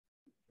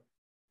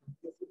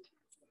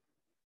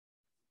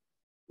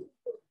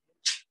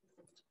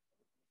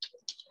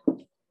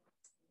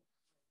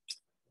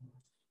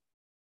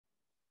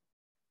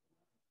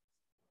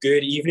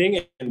Good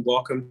evening and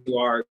welcome to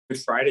our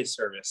Good Friday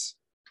service.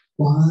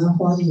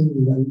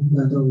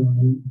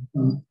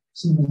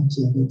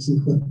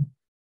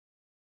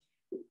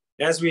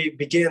 As we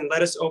begin,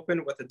 let us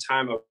open with a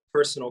time of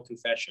personal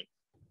confession.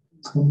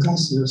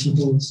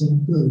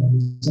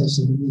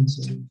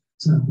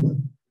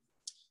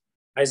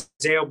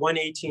 Isaiah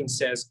 1:18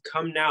 says,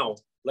 "Come now,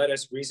 let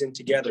us reason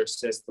together,"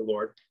 says the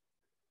Lord.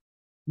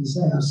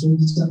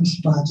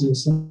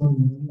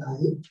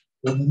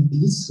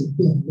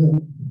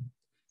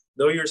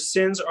 Though your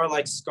sins are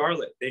like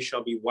scarlet, they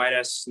shall be white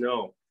as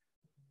snow.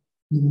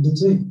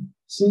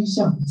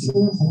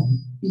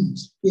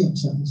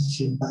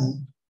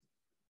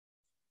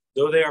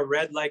 Though they are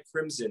red like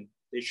crimson,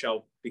 they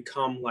shall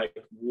become like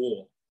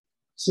wool.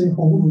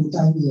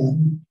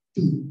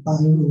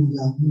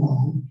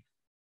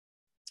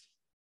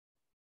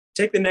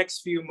 Take the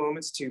next few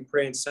moments to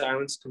pray in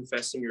silence,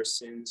 confessing your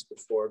sins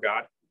before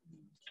God.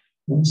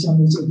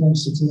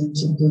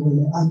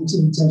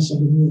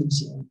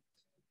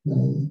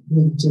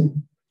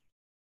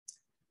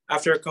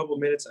 After a couple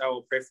minutes, I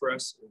will pray for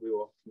us and we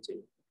will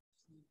continue.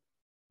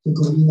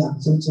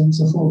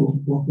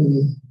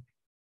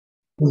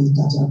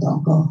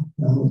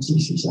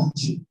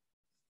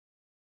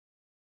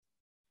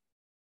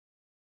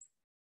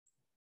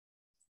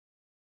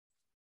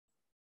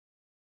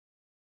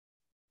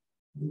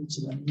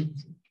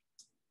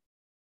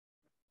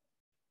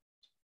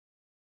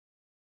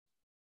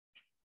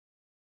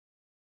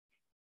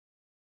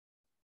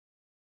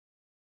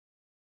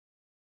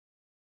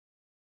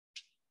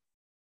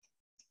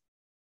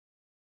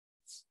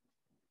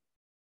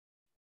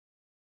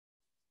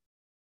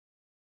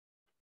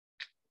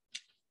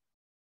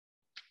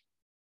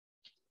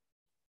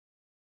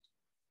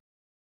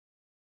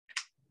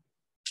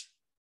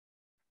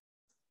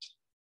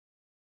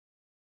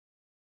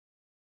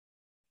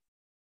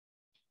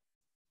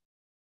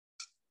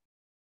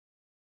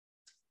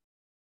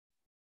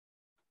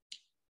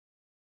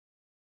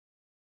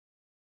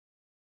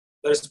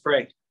 Let us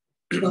pray.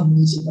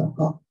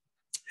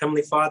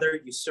 Heavenly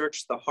Father, you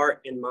search the heart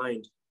and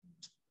mind.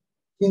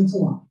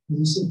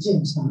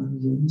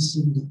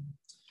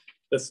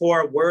 Before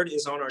a word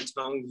is on our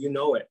tongue, you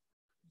know it.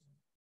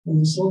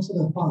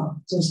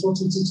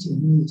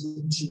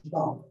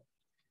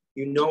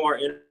 You know our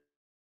inner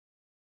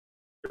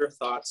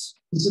thoughts.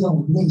 You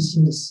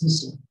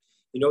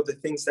know the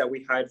things that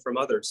we hide from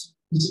others.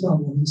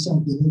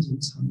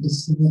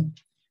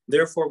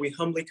 Therefore, we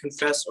humbly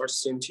confess our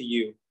sin to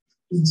you.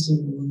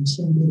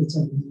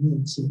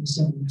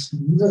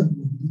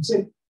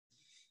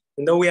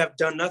 And though we have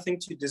done nothing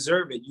to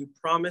deserve it, you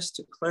promise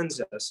to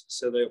cleanse us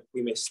so that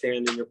we may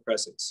stand in your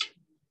presence.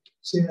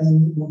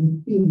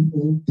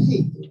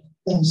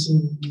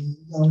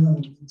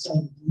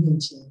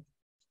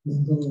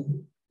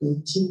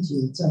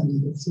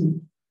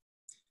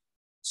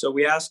 So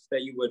we ask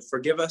that you would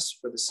forgive us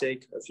for the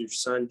sake of your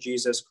Son,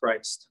 Jesus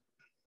Christ.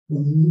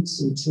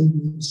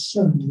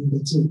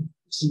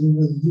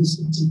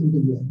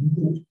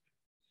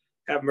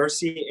 Have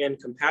mercy and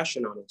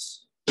compassion on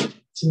us.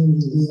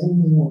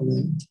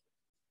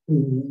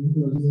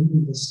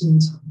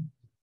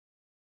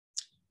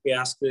 We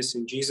ask this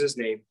in Jesus'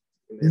 name.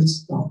 Amen.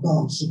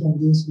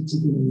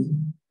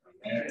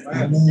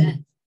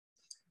 Amen.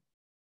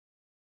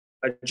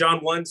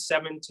 John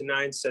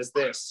 1:7-9 says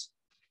this.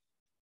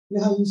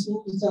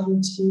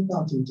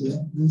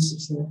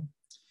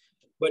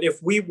 But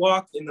if we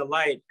walk in the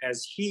light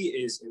as he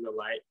is in the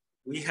light,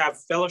 we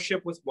have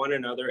fellowship with one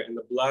another, and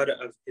the blood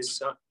of his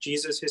son,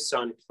 Jesus, his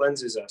son,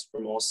 cleanses us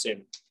from all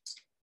sin.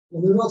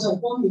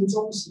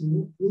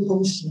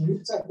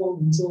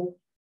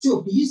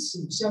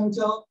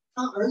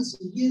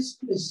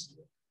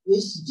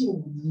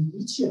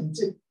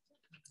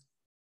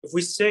 If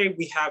we say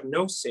we have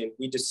no sin,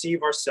 we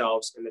deceive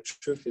ourselves, and the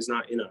truth is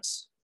not in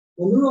us.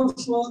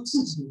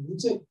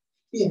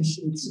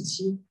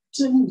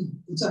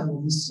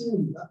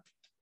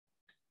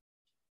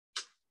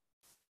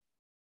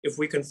 If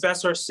we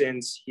confess our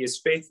sins, he is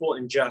faithful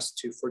and just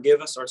to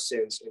forgive us our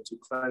sins and to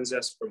cleanse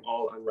us from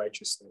all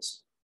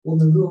unrighteousness. For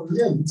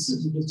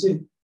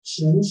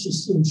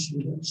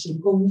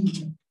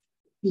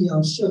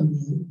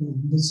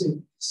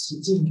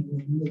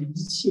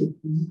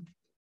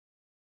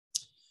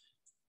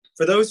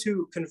those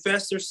who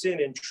confess their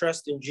sin and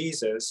trust in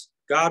Jesus,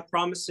 God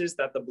promises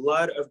that the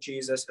blood of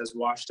Jesus has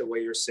washed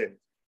away your sin.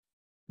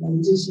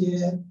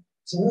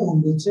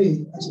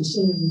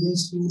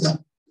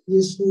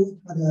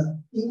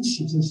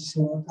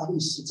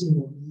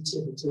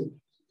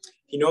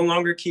 He no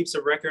longer keeps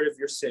a record of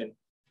your sin.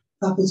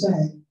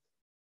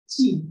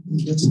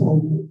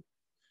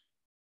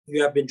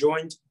 You have been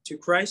joined to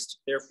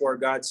Christ, therefore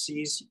God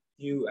sees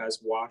you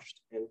as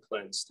washed and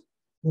cleansed.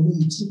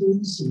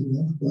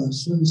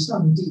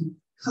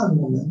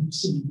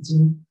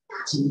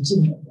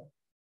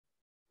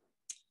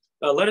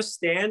 Let us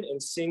stand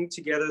and sing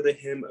together the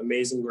hymn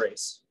Amazing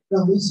Grace.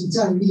 让我们一起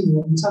站立，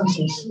我们唱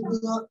首诗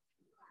歌，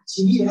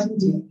奇异恩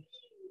典。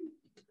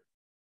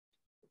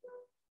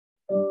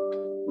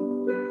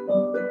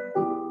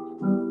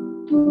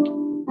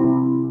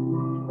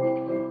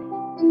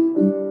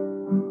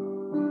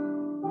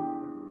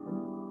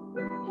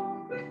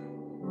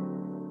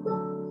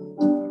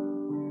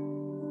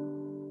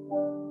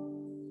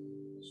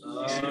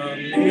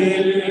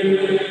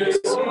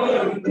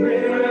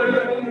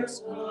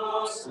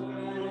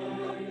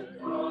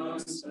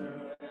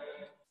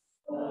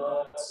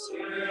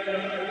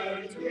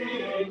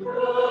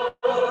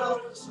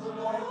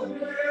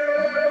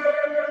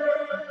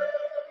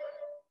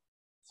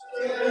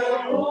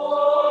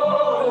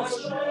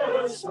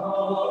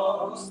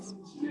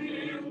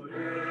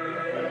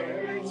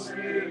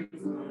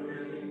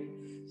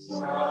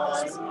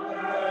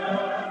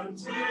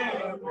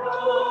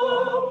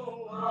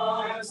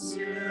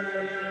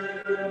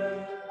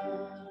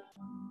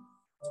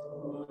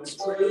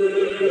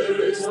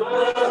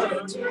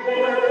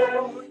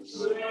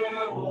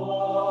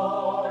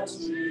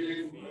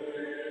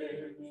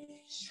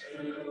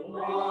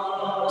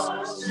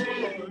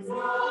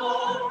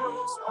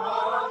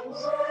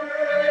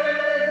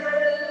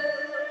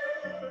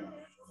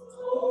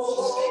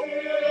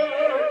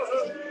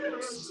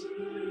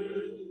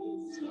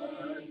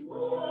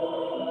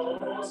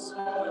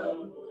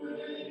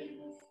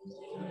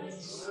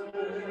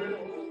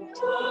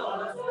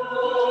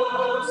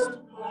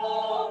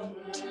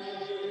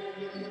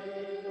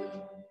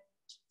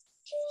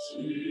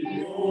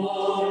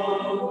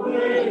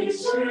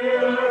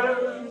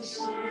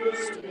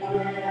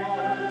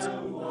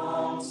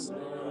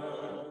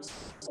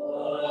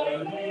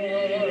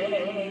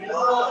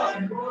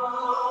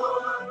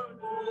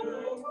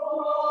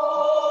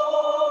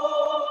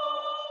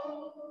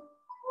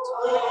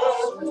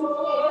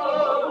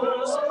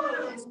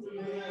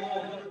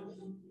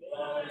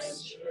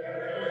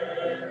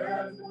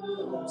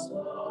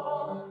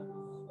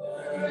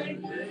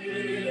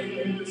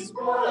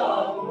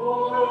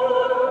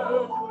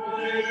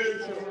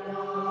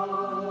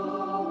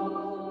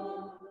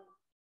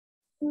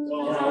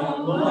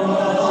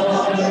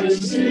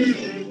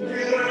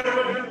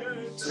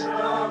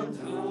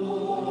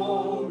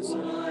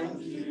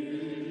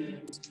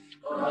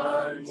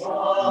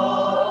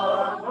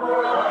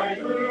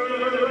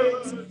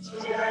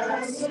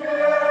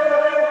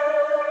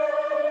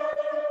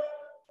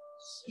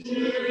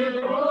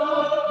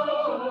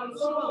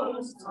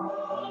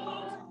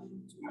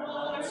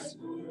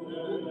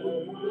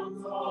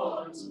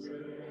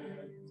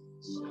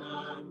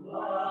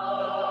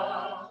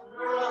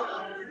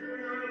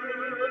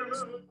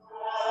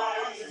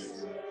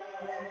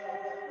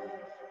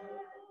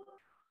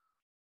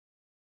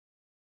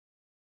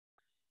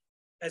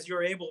As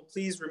you're able,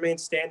 please remain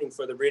standing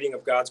for the reading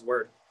of God's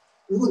word.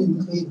 如果你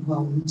们可以的话，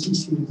我们继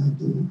续来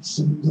读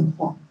神的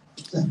话。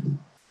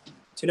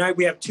Tonight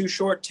we have two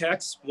short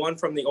texts, one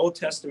from the Old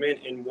Testament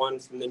and one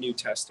from the New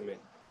Testament.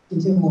 今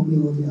天我们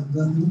有两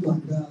个很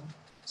短的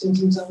圣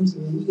经章节，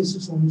一个是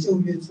从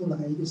旧约出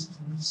来，一个是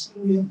从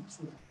新约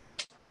出来。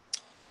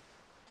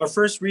Our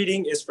first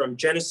reading is from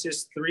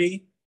Genesis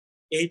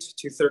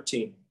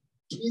 3:8-13.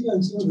 第一段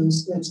经文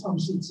是在创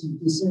世纪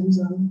第3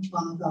章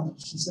8到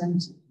13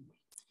节。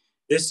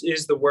This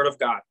is the word of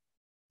God.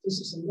 这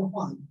是神的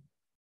话语。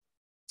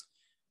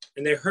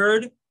And they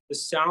heard the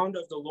sound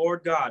of the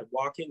Lord God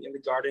walking in the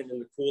garden in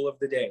the cool of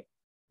the day.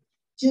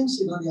 掀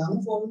起了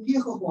凉风，耶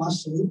和华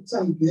神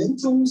在园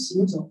中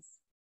行走。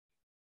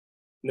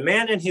And the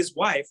man and his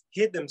wife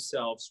hid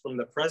themselves from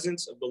the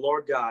presence of the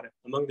Lord God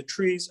among the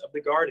trees of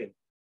the garden.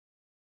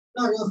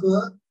 那人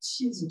和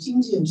妻子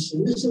听见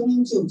神的声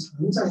音，就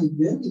藏在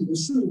园里的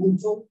树木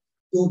中，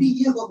躲避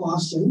耶和华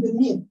神的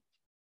面。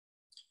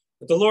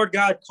But the Lord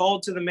God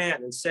called to the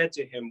man and said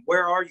to him,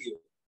 "Where are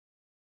you?"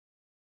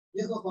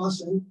 耶和华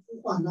神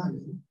呼唤那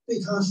人，对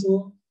他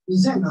说：“你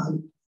在哪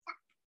里？”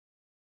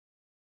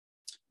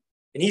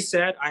 And he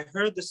said, "I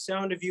heard the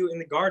sound of you in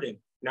the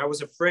garden, and I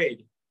was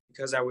afraid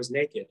because I was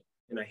naked,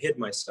 and I hid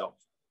myself."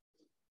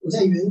 我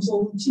在园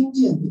中听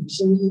见你的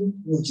声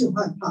音，我就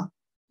害怕，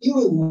因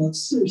为我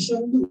赤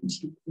身露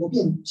体，我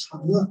便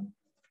藏了。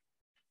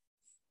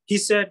He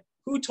said,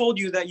 "Who told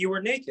you that you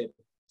were naked?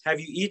 Have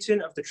you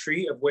eaten of the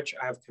tree of which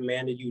I have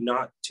commanded you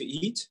not to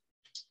eat?"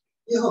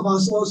 耶和华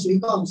说：“谁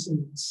告诉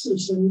你赤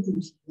身露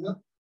体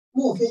呢？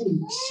莫非你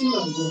吃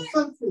了我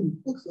吩咐你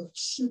不可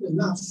吃的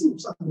那树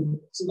上的果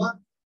子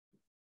吗？”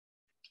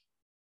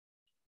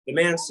 The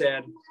man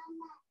said,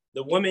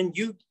 "The woman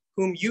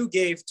whom you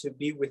gave to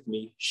be with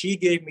me, she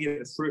gave me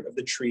the fruit of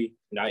the tree,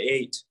 and I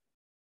ate."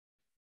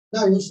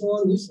 那人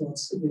说：“你所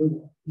赐给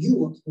我与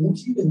我同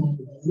居的女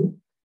人，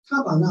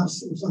她把那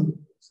树上的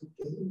果子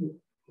给我，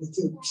我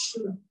就吃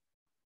了。”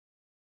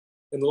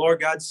 And the Lord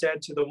God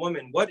said to the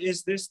woman, "What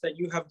is this that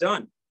you have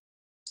done?"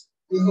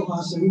 耶和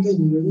华神对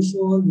女人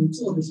说：“你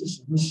做的是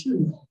什么事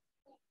呢？”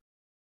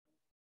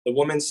 The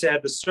woman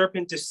said, "The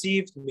serpent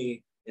deceived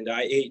me, and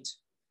I ate."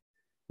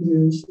 女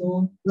人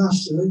说：“那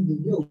蛇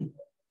引诱我，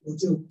我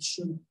就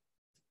吃了。”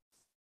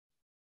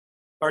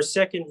 Our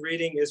second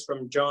reading is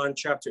from John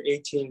chapter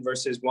 18,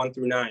 verses 1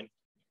 through 9.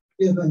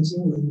 这段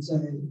经文在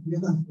约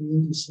翰福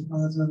音第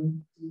18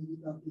章第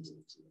1到第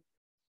9节。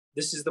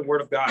 This is the word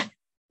of God.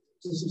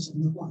 这是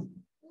神的话语。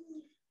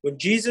 When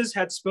Jesus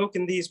had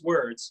spoken these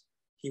words,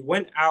 he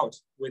went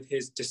out with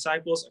his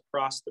disciples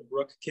across the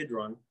brook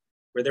Kidron,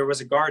 where there was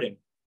a garden,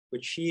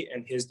 which he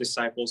and his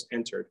disciples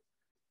entered.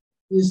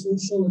 耶稣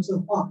说了这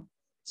话，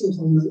就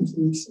同门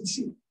徒出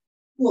去，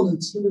过了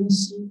基伦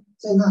溪，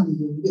在那里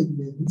有一个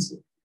园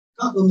子，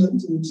他和门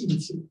徒进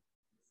去。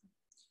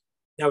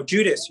 Now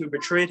Judas, who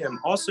betrayed him,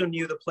 also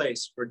knew the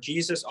place, for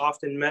Jesus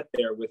often met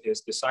there with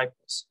his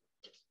disciples.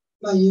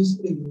 卖耶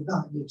稣的犹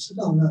大也知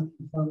道那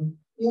地方，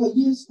因为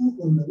耶稣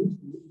和门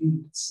徒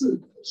屡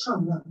次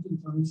上那地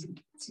方去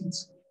聚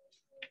集。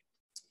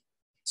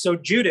 So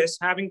Judas,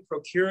 having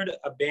procured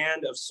a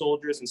band of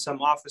soldiers and some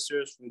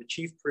officers from the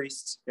chief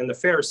priests and the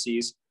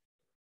Pharisees,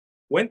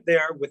 went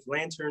there with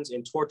lanterns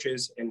and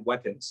torches and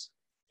weapons.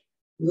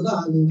 犹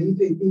大领了一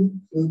队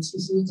兵和祭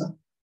司长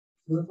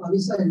和法利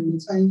赛人的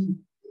差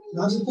役，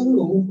拿着灯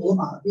笼、火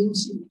把、兵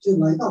器，就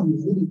来到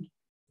园里。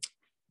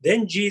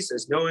 Then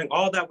Jesus, knowing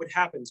all that would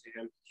happen to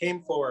him,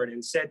 came forward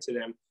and said to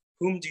them,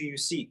 "Whom do you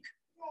seek?"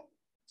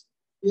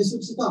 耶稣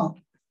知道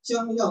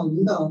将要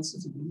临到自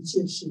己的一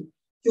切事，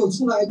就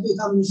出来对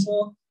他们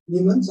说：“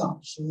你们找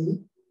谁？”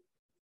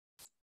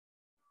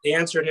 They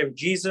answered him,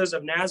 "Jesus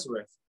of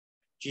Nazareth."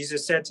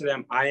 Jesus said to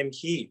them, "I am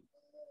he."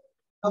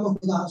 他们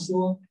回答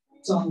说：“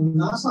找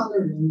拿撒勒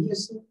人耶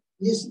稣。”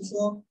耶稣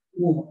说：“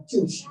我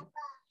就是。”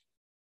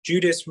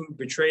 Judas, who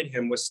betrayed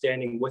him, was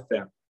standing with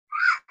them.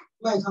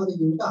 卖他的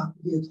犹大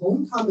也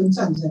同他们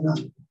站在那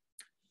里。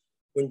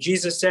 When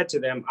Jesus said to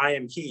them, "I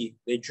am he,"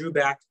 they drew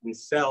back and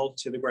fell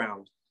to the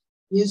ground.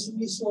 耶稣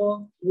一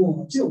说：“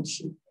我就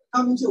是。”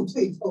他们就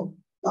退后，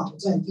倒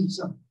在地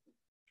上。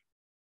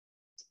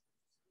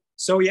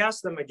 So he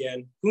asked them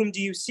again, "Whom do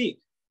you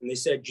seek?" And they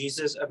said,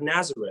 "Jesus of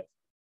Nazareth."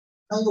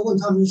 他又问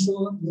他们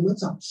说：“你们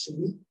找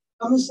谁？”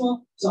他们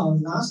说：“找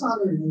拿撒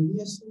勒人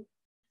耶稣。”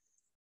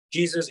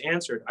 Jesus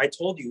answered, "I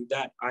told you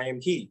that I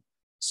am he.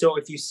 So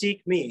if you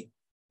seek me,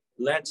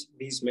 let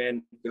these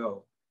men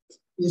go."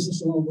 耶稣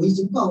说：“我已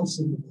经告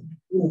诉你们，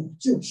我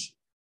就是。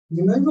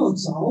你们若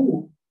找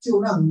我，就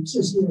让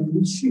这些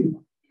人去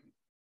吧。”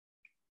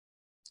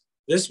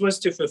 This was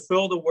to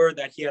fulfill the word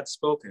that he had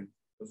spoken.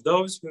 Of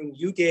those whom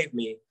you gave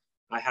me,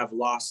 I have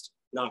lost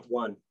not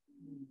one.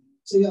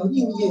 这要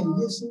应验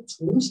耶稣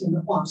从前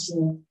的话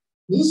说：“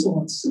你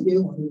所赐给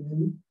我的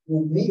人，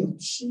我没有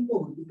失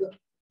落一个。”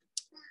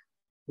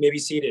 You may be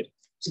seated.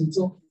 请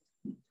坐。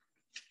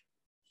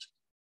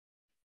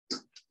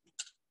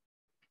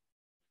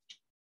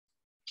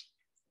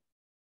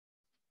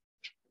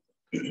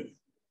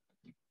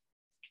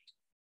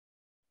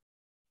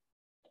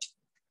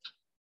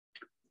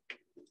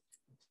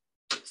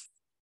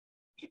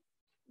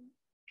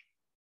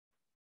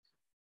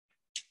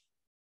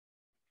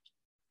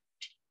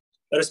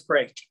Let us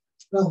pray.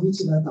 让我们一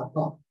起来祷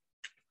告。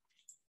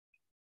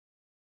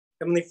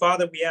 Heavenly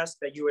Father, we ask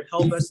that you would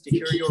help us to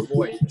hear your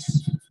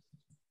voice.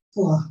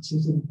 父啊，求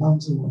主你帮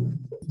助我们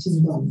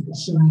听到你的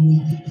声音，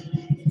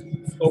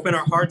 Open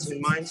our hearts and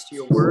minds to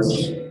your word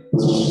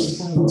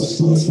在我的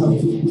心上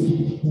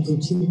能够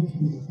听你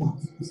的话，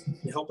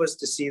 and help us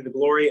to see the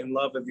glory and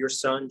love of your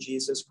Son,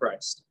 Jesus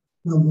Christ.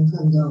 让我们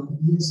看到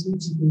耶稣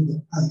基督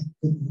的爱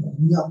跟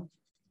荣耀。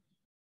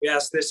 We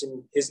ask this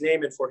in his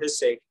name and for his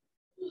sake.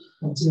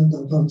 我这样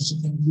祷告是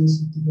奉耶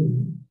稣基督的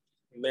名。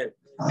 Amen.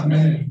 阿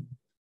门。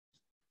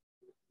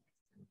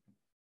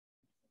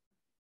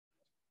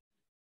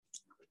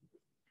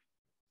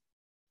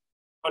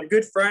 On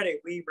Good Friday,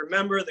 we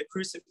remember the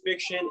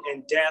crucifixion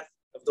and death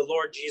of the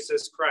Lord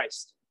Jesus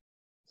Christ.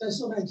 在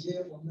受难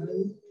节，我们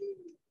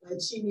来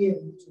纪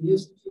念主耶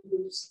稣基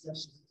督死在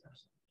十字架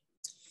上。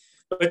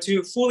 But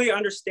to fully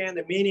understand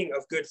the meaning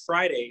of Good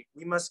Friday,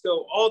 we must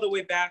go all the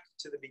way back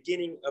to the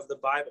beginning of the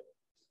Bible.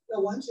 要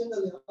完全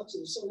的了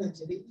解受难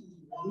节的意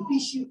义，我们必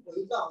须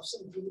回到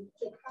圣经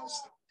最开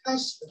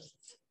始的时候，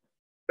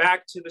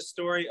 Back to the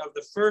story of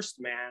the first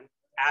man,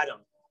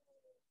 Adam.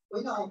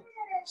 回到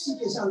世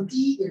界上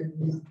第一个人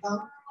亚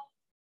当。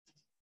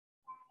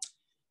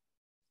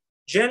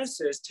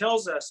 Genesis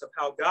tells us of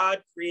how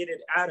God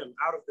created Adam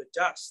out of the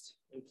dust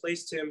and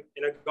placed him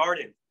in a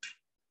garden.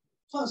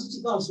 创世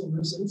纪告诉我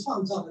们，神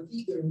创造了第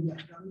一个人亚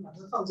当，把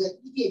他放在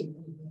伊甸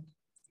园里面。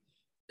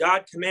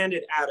 God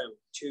commanded Adam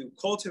to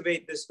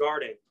cultivate this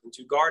garden and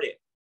to guard it.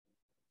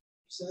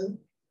 神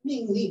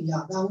命令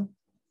亚当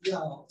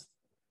要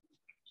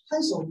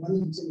看守管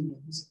理这个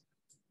园子。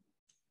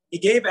 He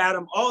gave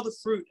Adam all the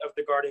fruit of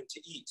the garden to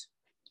eat.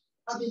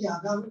 他给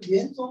亚当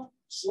园中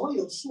所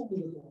有树木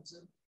的果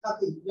子，他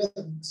可以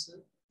任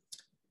吃。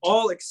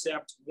 All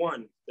except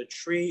one, the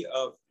tree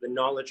of the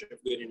knowledge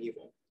of good and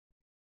evil.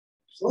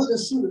 所有的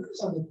树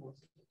上的果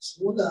子，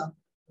除了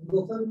能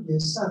够分别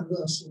善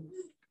恶的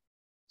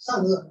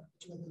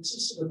那个知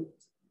识的果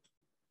子。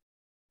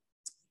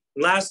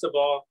 And last of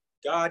all,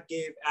 God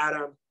gave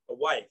Adam a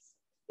wife,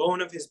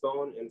 bone of his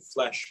bone and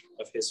flesh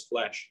of his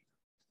flesh.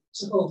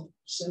 之后，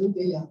神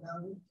给亚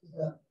当一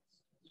个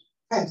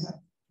太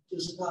太，就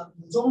是他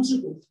骨中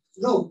之骨，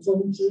肉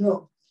中之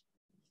肉。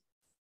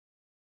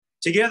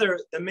Together,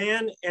 the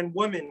man and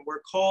woman were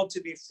called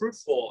to be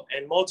fruitful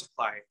and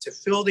multiply, to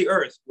fill the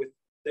earth with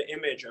the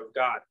image of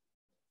God.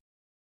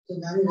 这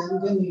男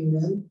人跟女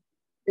人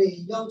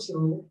被要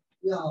求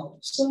要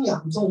生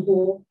养众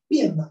多，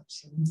遍满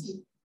全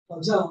地，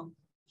好叫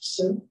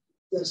神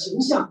的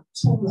形象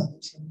充满了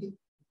全地。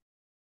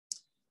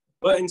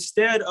But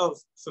instead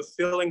of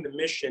fulfilling the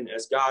mission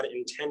as God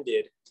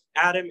intended,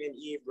 Adam and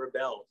Eve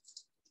rebelled.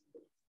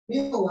 没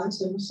有完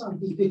成上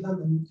帝对他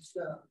们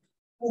的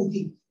目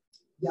的，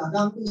亚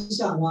当跟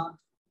夏娃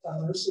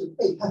反而是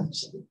背叛了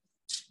神。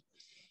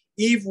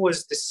Eve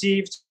was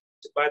deceived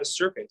by the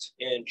serpent,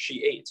 and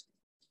she ate.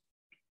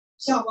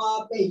 夏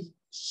娃被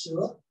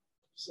蛇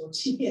所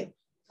欺骗，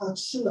她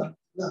吃了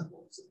那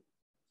果子。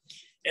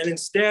And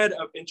instead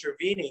of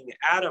intervening,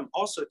 Adam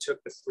also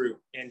took the fruit,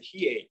 and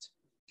he ate.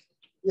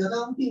 亚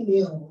当并没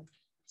有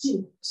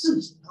制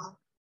止他，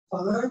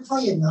反而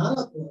他也拿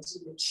了果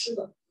子也吃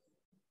了。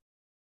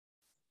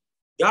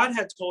God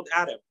had told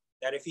Adam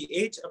that if he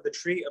ate of the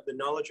tree of the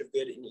knowledge of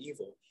good and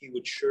evil, he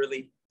would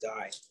surely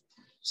die.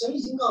 神已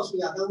经告诉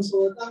亚当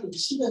说，当你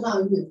吃的那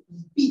日，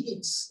你必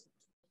定死。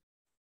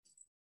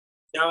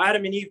Now,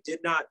 Adam and Eve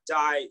did not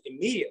die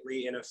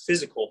immediately in a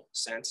physical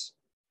sense.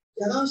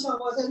 亚当夏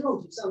娃在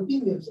肉体上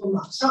并没有说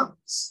马上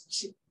死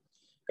去。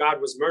God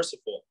was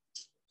merciful.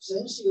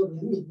 神是有怜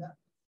悯的。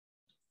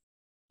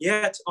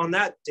Yet, on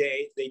that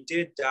day, they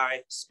did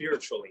die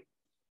spiritually.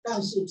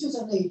 但是就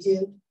在那一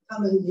天，他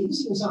们灵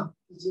性上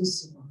已经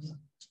死亡了。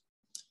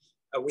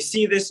We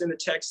see this in the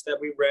text that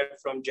we read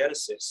from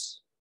Genesis.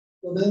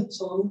 我们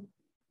从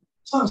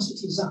创世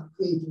纪上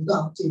可以读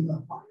到这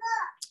段话。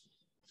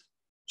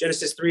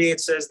Genesis 3:8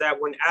 says that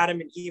when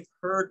Adam and Eve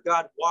heard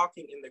God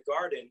walking in the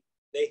garden,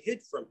 they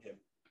hid from him.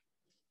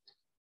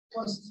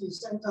 创世纪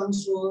3章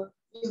说，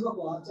耶和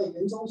华在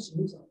园中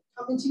行走，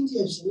他们听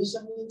见神的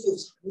声音，就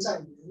藏在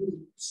园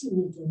里树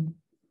木中。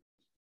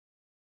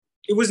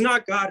It was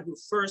not God who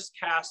first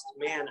cast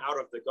man out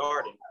of the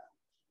garden.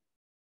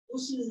 不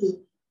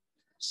是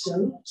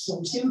神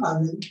首先把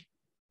人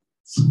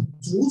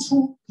逐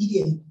出伊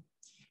甸园，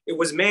 It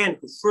was man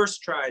who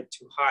first tried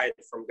to hide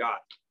from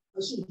God.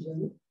 而是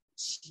人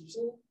起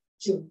初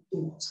就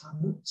躲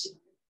藏起来，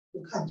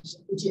不看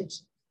神，不见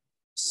神。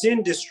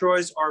Sin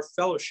destroys our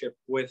fellowship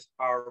with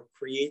our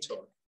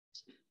Creator.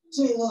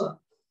 罪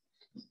恶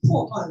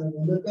破坏了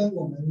我们跟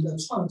我们的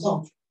创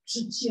造主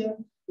之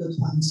间的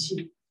团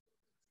契。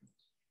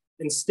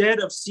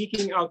Instead of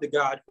seeking out the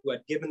God who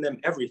had given them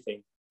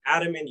everything,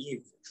 Adam and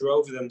Eve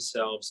drove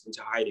themselves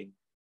into hiding.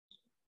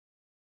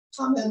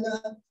 他们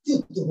呢就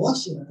躲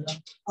起来了，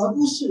而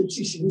不是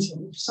去寻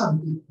求上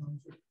帝的帮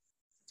助。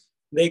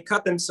They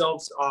cut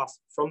themselves off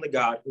from the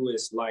God who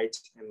is light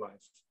and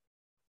life.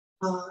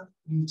 他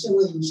与这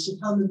位是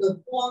他们的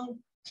光、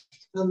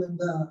他们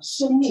的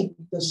生命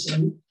的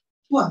神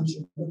断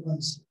绝了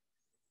关系。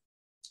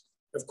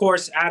Of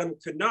course, Adam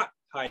could not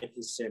hide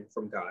his sin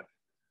from God.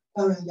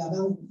 当然，亚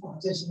当无法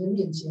在神的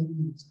面前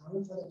隐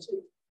藏他的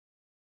罪。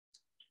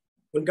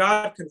When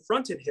God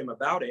confronted him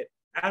about it,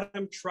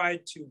 Adam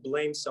tried to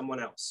blame someone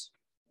else.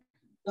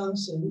 当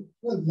神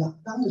问亚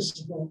当的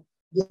时候，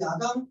亚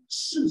当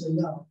试着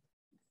要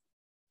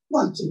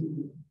怪罪别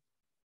人。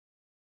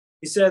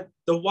He said,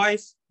 "The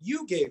wife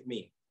you gave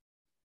me,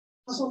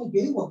 他说：“你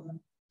给我的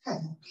太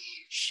太，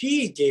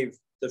 she gave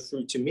the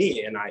fruit to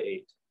me and I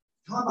ate."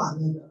 她把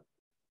那个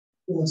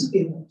果子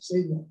给我，所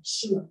以我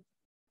吃了。”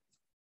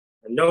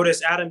 And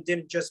notice Adam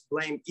didn't just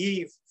blame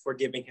Eve for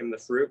giving him the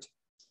fruit.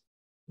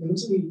 我们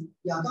注意，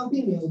亚当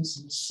并没有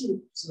只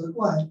是责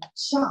怪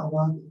夏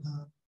娃给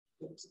他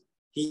果子，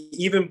 He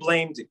even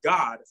blamed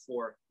God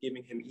for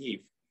giving him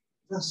Eve.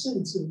 他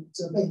甚至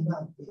责备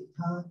那给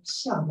他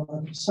夏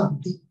娃的上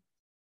帝。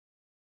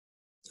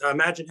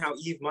Imagine how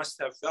Eve must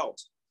have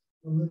felt.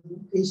 我们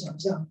可以想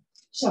象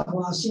夏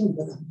娃心里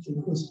的感觉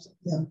会是怎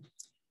么样。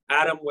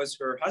 Adam was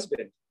her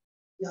husband.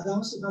 亚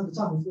当是她的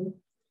丈夫，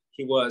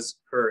 He was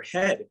her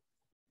head.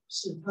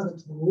 是她的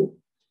头，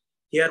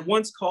 He had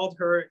once called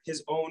her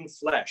his own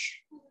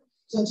flesh.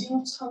 曾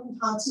经称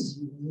他自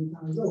己为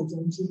他肉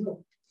中之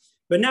肉。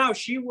 But now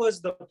she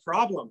was the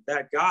problem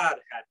that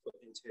God had put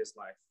into his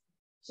life.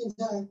 现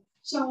在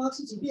夏娃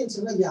自己变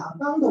成了亚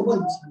当的问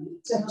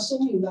题，在他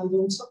生命当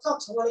中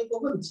成为了一个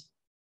问题。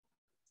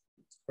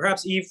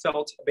 Perhaps Eve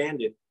felt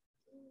abandoned.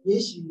 也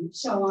许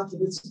夏娃觉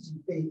得自己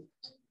被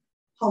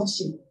抛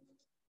弃了，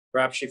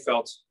 Perhaps she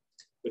felt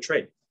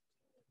betrayed.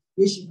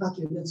 也许她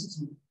觉得自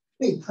己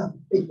被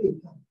背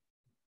叛。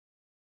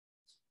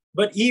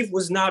 But Eve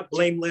was not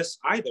blameless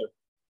either.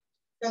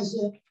 但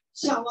是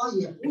夏娃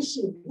也不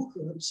是无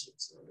可指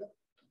责的。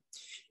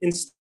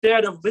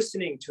 Instead of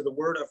listening to the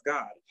word of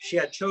God, she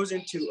had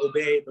chosen to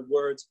obey the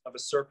words of a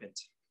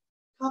serpent.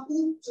 她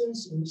不遵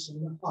循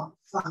神的话，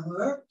反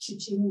而去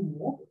听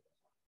魔鬼。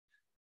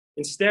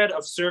 Instead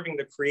of serving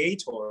the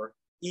Creator,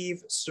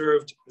 Eve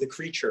served the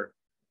creature.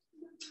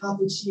 她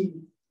不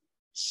去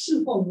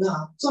侍奉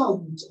那造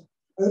物者，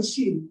而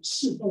去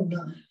侍奉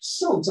那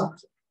受造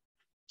者。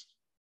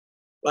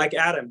Like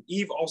Adam,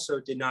 Eve also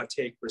did not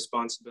take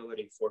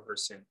responsibility for her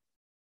sin.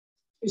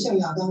 就像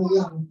亚当一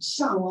样，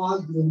夏娃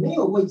也没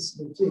有为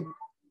此的罪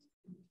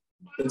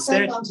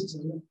担当起责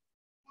任。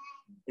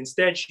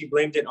Instead, she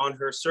blamed it on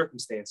her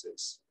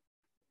circumstances.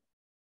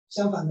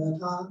 相反的，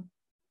她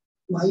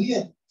埋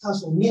怨她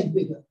所面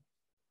对的。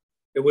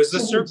It was the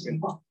serpent.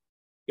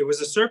 It was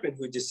the serpent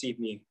who deceived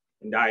me,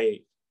 and I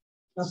ate.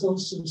 她说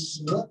是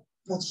蛇，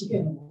她欺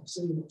骗了我，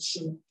所以我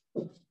吃了。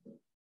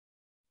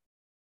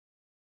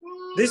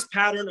This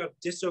pattern of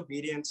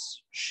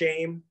disobedience,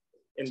 shame,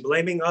 and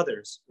blaming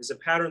others is a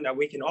pattern that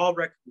we can all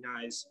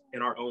recognize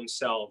in our own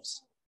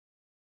selves.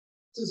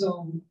 这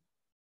种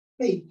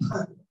背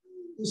叛、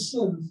不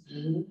顺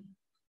服，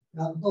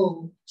然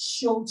后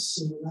羞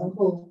耻，然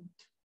后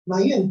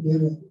埋怨别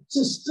人，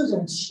这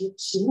种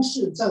形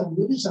式在我们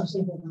的日常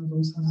生活当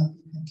中常常可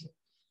以看见。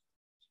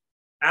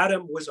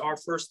Adam was our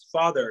first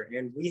father,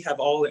 and we have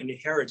all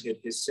inherited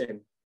his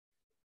sin.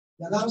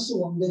 亚当是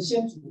我们的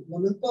先祖，我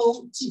们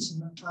都继承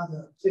了他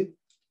的罪。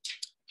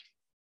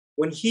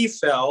When he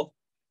fell,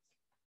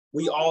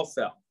 we all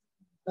fell.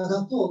 当他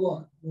堕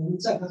落，我们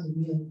在他里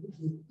面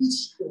也一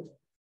起堕落。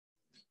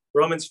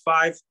Romans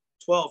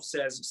 5:12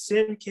 says,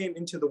 "Sin came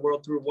into the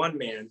world through one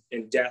man,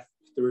 and death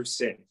through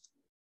sin."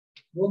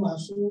 罗马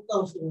书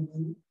告诉我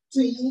们，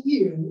罪因一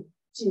人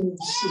进入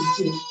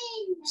世界，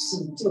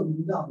死就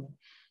临到了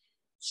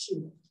世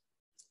人。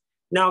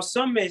Now,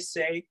 some may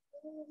say,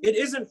 it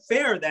isn't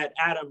fair that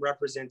Adam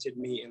represented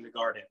me in the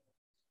garden.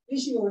 也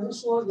许有人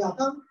说，亚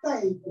当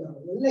代表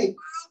人类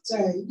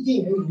在伊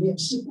甸园里面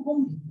是不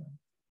公平的。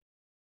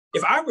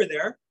If I were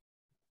there,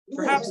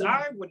 perhaps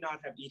I would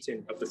not have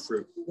eaten of the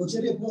fruit. 我绝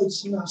对不会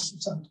吃那树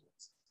上的果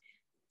子。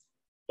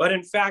But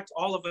in fact,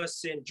 all of us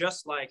sin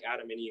just like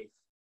Adam and Eve.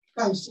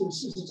 但是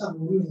事实上，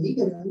我们每一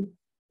个人，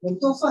我们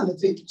都犯了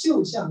罪，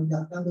就像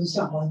亚当跟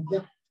夏娃一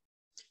样。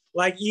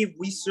Like Eve,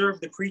 we serve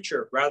the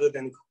creature rather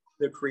than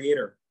the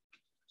creator.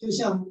 就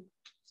像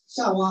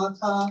夏娃，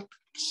她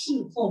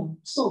侍奉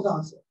受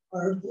造者，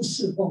而不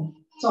侍奉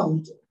造物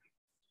者。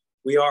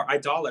We are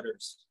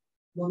idolaters.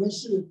 我们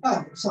是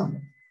拜偶像的。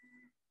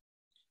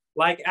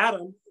Like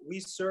Adam, we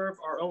serve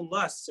our own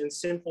lusts and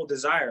sinful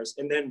desires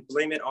and then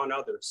blame it on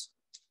others.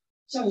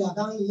 像亚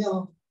当一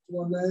样，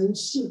我们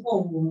侍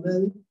奉我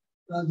们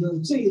有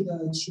罪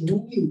的情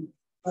欲，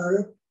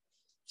而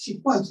去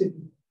怪罪别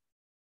人。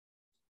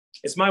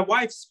It's my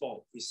wife's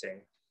fault, we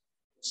say.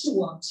 是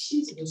我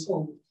妻子的错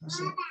误，他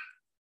说。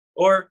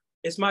Or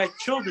it's my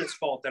children's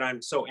fault that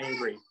I'm so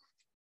angry.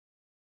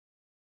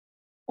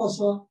 或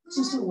说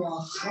这是我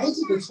孩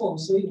子的错，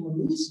所以我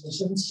如此的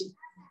生气。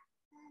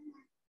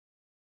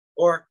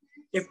Or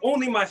if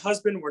only my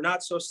husband were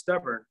not so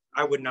stubborn,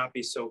 I would not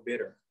be so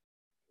bitter.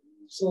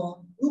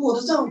 说如果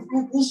我的丈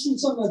夫不是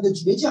这么的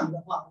倔强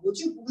的话，我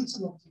就不会这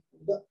么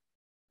苦的。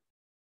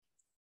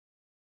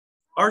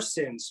Our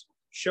sins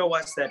show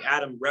us that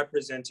Adam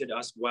represented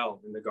us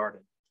well in the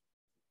garden.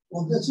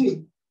 我们的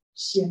罪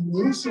显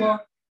明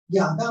说，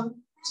亚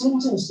当真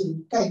正是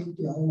代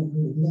表我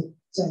们人类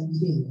在伊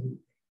甸园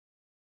里。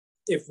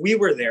If we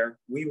were there,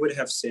 we would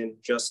have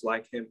sinned just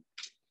like him.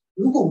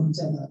 如果我们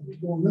在那里，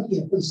我们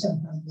也会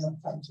像他一样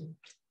犯罪。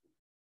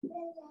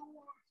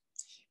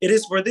It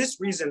is for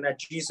this reason that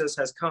Jesus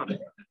has come.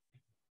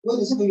 为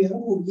了这个缘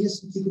故，耶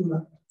稣基督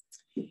来。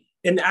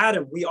In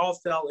Adam, we all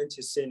fell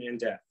into sin and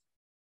death.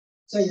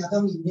 在亚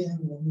当里面，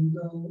我们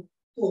都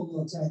堕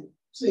落在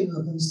罪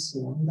恶跟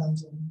死亡当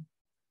中。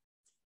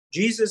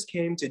Jesus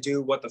came to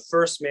do what the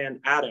first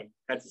man, Adam,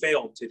 had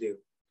failed to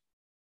do.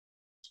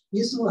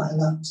 耶稣来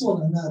了，做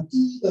了那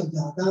第一个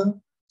亚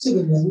当这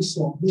个人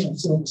所没有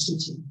做的事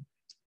情。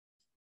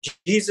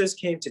Jesus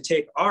came to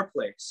take our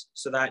place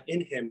so that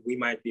in him we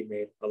might be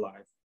made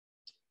alive.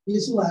 耶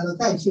稣来了，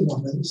代替我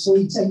们，所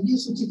以在耶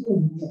稣基督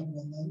里面，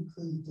我们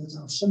可以得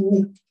到生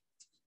命。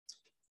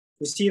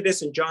We see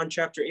this in John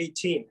chapter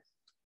 18.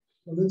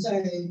 我们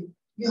在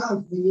约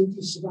翰福音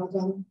第18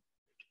章。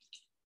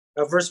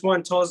Verse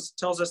 1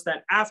 tells us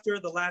that after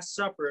the Last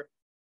Supper,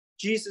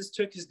 Jesus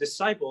took his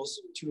disciples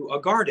to a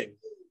garden.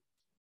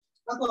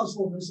 他告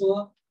诉我们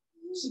说，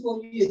吃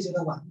过逾越节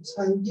的晚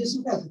餐，耶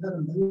稣带着他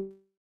的门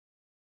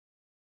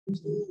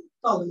徒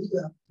到了一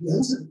个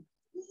园子里。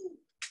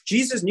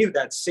Jesus knew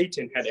that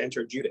Satan had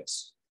entered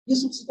Judas. 耶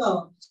稣知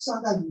道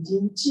撒旦已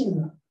经进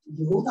了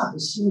犹大的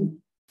心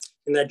里。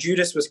And that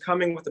Judas was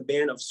coming with a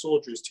band of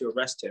soldiers to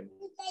arrest him.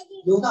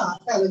 犹大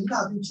带了一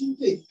大队军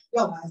队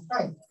要来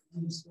带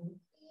耶稣。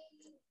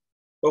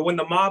But when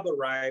the mob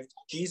arrived,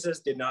 Jesus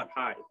did not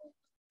hide.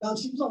 当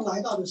群众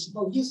来到的时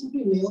候，耶稣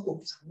并没有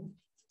躲藏。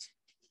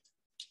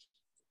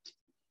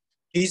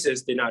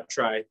Jesus did not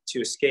try to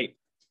escape.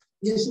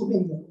 耶稣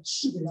并没有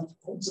试着要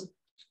逃走。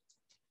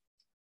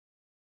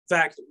In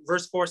fact,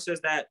 verse 4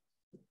 says that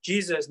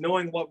Jesus,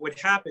 knowing what would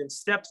happen,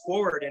 stepped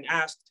forward and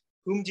asked,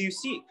 "Whom do you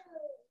seek?"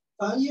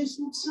 反而耶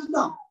稣知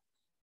道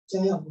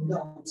将要临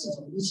到自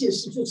己的一切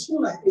事，就出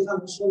来对他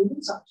们说：“你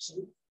们找谁？”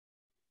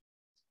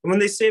 And when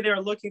they say they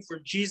are looking for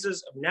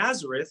Jesus of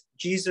Nazareth,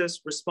 Jesus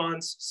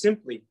responds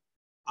simply,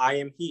 "I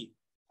am he."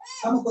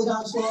 他们回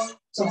答说：“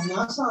找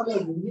拿撒勒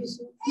人耶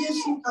稣。耶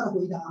稣他的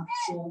回答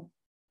说：“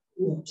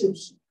我就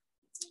是。”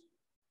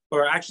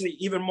 Or actually,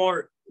 even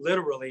more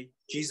literally,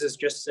 Jesus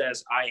just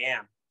says, I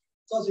am.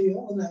 照着原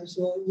文来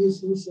说，耶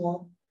稣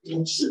说：“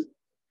我是。”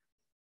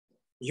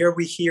 Here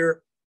we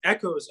hear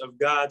echoes of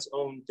God's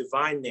own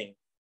divine name.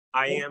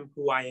 I am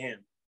who I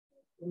am.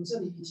 我们这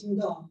里听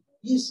到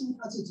耶稣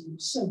他自己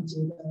圣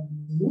洁的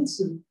名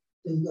字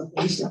的一个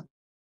回响。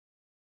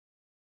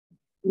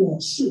我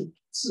是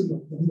自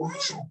有永有的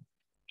神。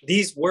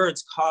These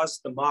words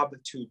caused the mob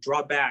to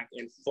draw back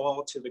and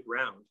fall to the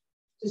ground.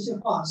 这些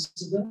话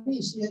使得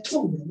那些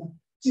众人呢，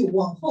就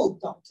往后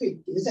倒退，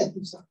跌在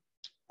地上。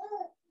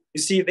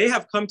You see, they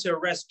have come to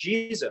arrest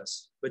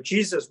Jesus, but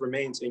Jesus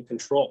remains in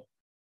control.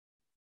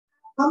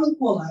 他们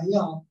过来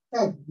要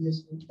逮捕耶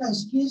稣，但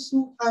是耶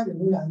稣他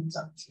仍然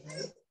掌权。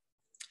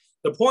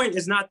The point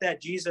is not that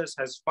Jesus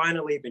has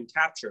finally been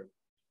captured.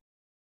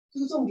 这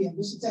个重点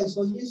不是在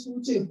说耶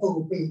稣最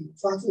后被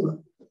抓住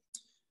了。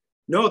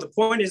No, the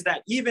point is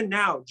that even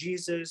now,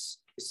 Jesus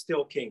is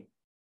still king.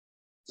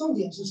 重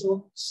点是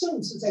说，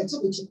甚至在这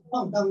个情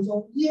况当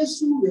中，耶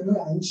稣仍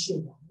然是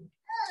王。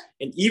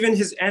And even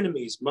his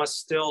enemies must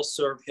still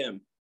serve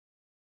him.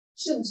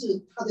 甚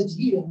至他的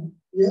敌人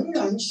仍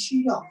然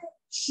需要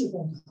侍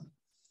奉他。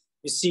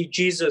You see,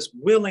 Jesus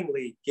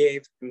willingly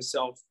gave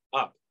himself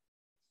up.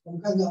 我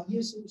们看到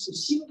耶稣是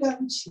心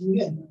甘情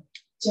愿的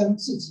将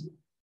自己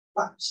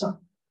摆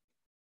上。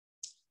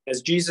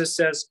As Jesus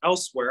says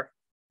elsewhere,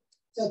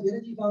 在别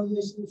的地方，耶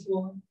稣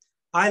说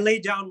I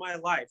lay down my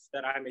life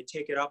that I may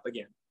take it up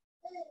again.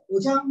 我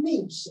将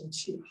命舍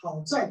去，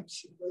好再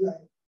取回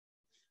来。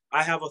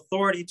I have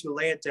authority to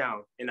lay it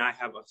down, and I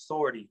have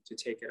authority to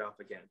take it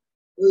up again.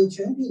 我有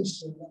权柄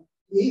舍了，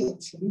也有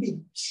权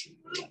柄取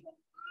回来。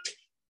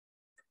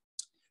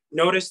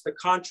Notice the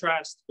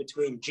contrast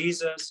between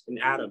Jesus and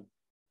Adam.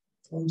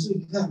 我们注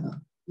意看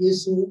啊，耶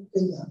稣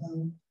跟亚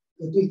当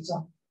的对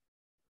照。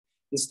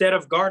Instead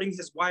of guarding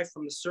his wife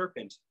from the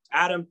serpent,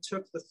 Adam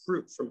took the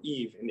fruit from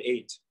Eve and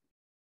ate.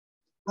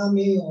 他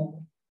没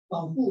有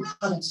保护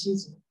他的妻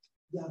子，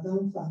亚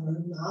当反而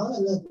拿了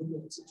那个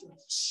果子就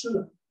吃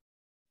了。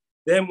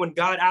Then when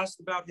God asked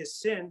about his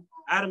sin,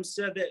 Adam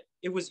said that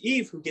it was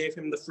Eve who gave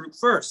him the fruit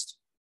first.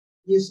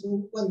 耶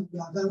稣问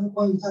亚当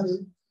关于他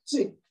的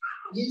罪，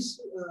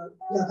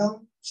亚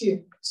当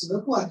却责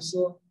怪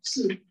说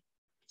是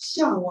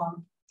夏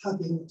娃她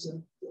给我这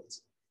果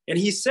子。And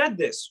he said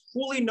this,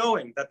 fully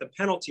knowing that the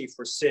penalty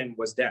for sin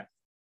was death.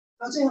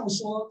 他这样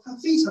说，他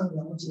非常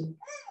了解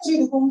罪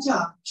的工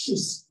价是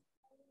死。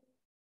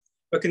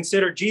But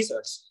consider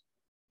Jesus.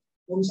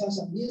 我们想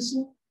想耶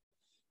稣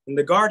In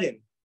the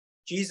garden,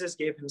 Jesus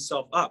gave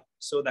himself up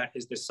so that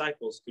his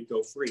disciples could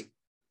go free.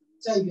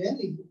 在园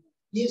里，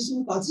耶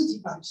稣把自己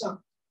摆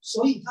上，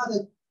所以他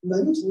的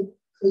门徒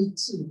可以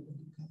自由的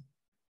离开。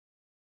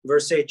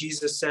Verse 8,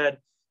 Jesus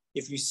said,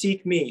 If you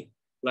seek me,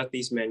 let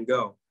these men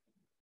go.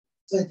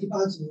 在第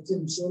8节这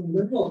里说：“你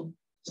们若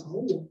找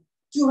我，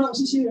就让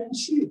这些人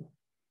去吧。”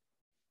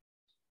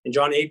 And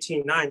John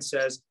 18:9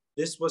 says,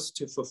 This was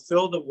to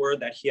fulfill the word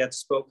that he had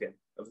spoken.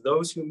 Of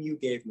those whom you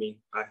gave me,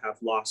 I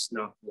have lost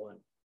not one.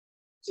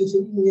 这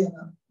就应验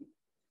了，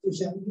就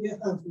像约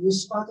翰福音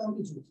18章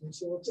第9节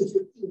说，这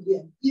就应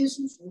验耶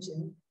稣从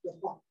前的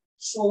话，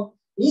说：“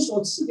你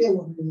所赐给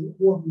我的人，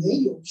我没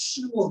有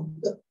失落一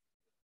个。”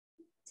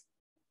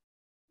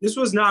 This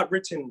was not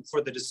written for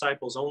the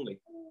disciples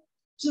only.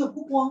 这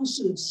不光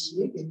是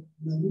写给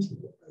门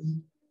徒而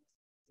已，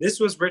 This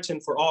was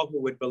written for all who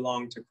would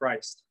belong to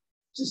Christ.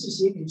 这是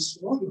写给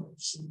所有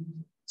属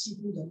于基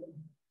督的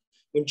人。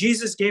When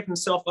Jesus gave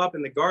himself up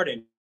in the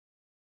garden,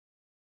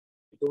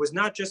 it was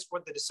not just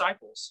for the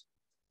disciples.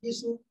 耶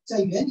稣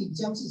在园里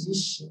将自己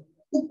舍了，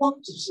不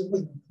光只是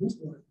为了门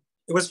徒而已，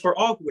 It was for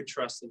all who would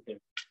trust in him.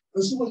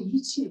 而是为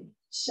一切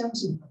相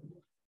信他的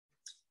人。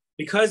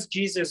Because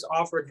Jesus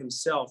offered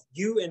himself,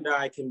 you and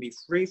I can be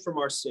free from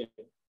our sin,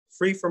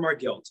 free from our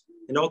guilt,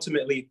 and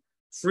ultimately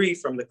free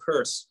from the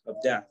curse of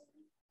death.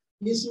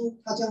 耶稣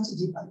他将自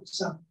己摆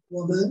上，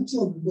我们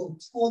就能够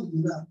脱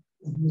离了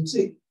我们的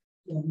罪，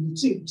我们的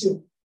罪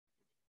疚，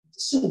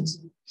甚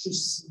至是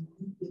死亡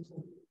也脱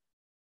离。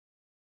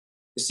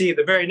You see,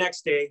 the very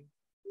next day,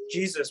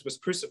 Jesus was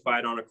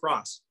crucified on a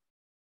cross.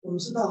 我们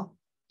知道，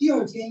第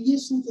二天耶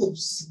稣就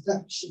死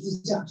在十字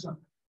架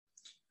上。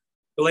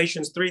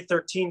Galatians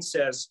 3:13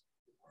 says,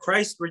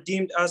 Christ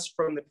redeemed us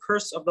from the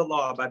curse of the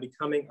law by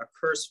becoming a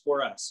curse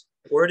for us.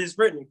 For it is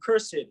written,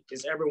 Cursed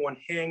is everyone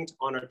hanged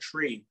on a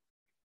tree.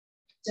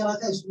 加拉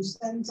太书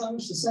3章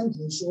13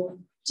节说，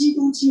基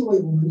督既为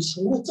我们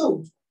成了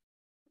咒诅，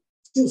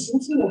就赎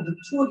出我们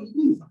脱离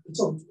律法的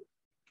咒诅。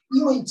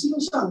因为经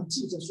上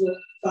记着说，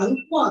凡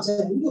挂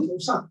在木头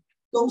上，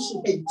都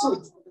是被咒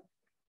诅的。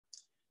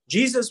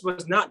Jesus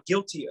was not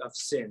guilty of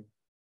sin,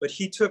 but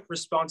he took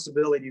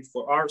responsibility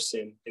for our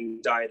sin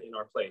and died in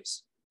our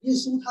place. 耶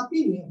稣他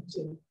并没有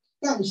罪，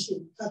但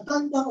是他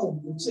担当了我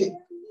们的罪，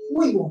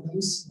为我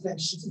们死在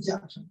十字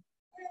架上。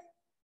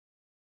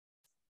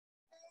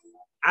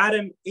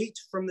Adam ate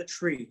from the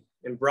tree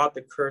and brought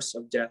the curse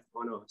of death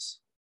on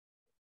us.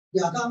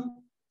 亚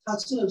当他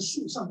吃了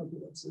树上的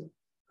果子，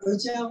而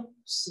将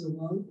死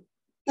亡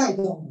带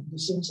到我们的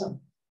身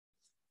上。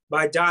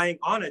By dying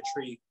on a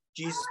tree,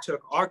 Jesus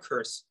took our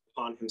curse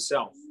upon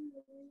himself.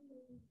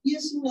 耶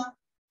稣呢，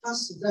他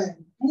死在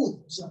木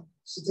头上，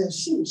死在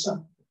树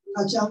上，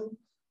他将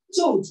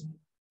咒诅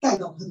带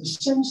到他的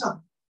身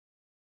上。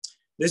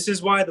This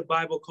is why the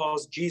Bible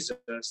calls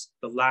Jesus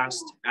the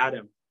last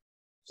Adam.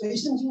 所以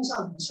圣经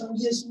上称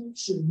耶稣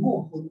是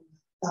末后的亚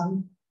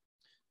当。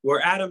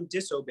Where Adam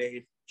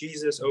disobeyed,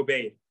 Jesus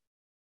obeyed.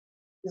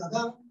 亚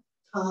当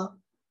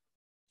他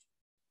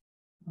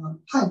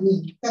叛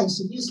逆，但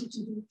是耶稣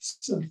基督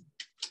顺服。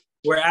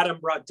Where Adam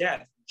brought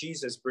death,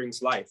 Jesus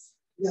brings life.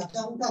 亚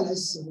当带来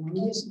死亡，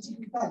耶稣基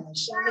督带来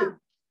生命。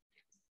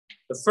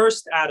The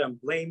first Adam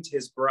blamed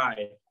his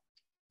bride.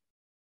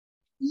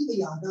 第一个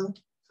亚当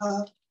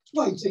他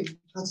怪罪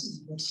他自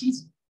己的妻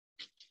子。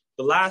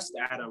The last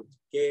Adam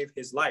gave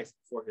his life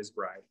for his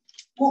bride.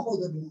 末后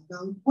的亚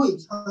当为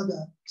他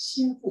的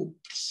心腹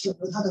舍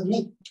了他的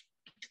命。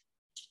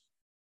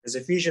As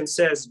Ephesians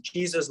says,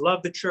 Jesus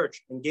loved the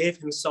church and gave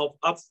himself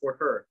up for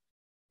her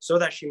so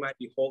that she might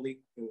be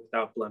holy and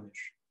without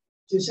blemish.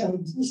 就像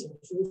以弗所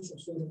书所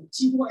说的，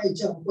基督爱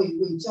教会，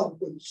为教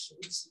会舍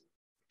己，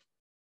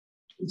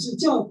以致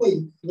教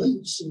会可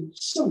以是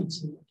圣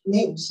洁，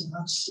没有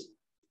瑕疵。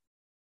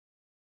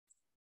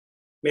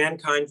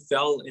Mankind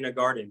fell in a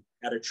garden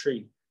at a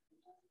tree.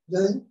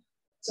 人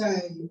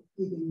在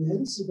一个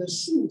园子的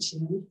树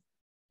前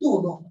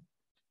堕落。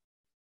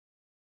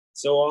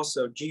So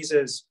also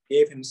Jesus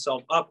gave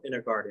himself up in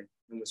a garden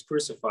and was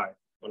crucified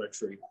on a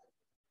tree.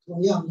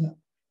 同样的，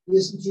耶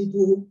稣基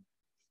督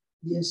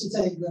也是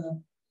在一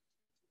个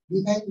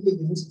离开一个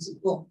园子之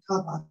后，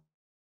他把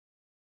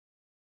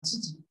自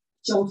己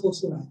交托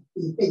出来，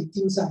也被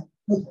钉在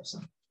木头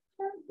上。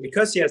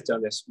Because he has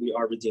done this, we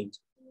are redeemed.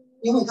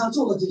 因为他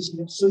做了这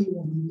些，所以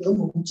我们得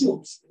蒙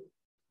救赎。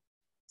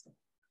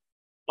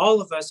All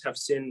of us have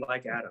sinned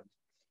like Adam.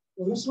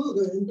 我们所有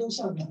的人都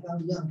像亚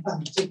当一样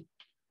犯罪。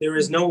There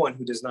is no one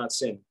who does not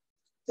sin.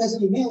 在这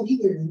里没有一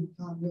个人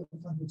他没有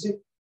犯过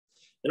罪。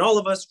And all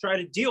of us try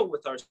to deal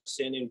with our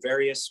sin in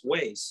various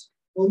ways.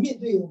 我们面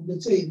对我们的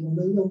罪，我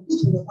们用不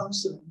同的方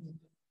式来面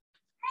对。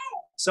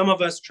Some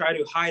of us try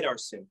to hide our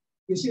sin.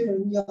 有些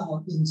人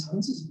要隐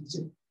藏自己的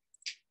罪。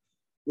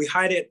We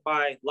hide it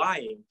by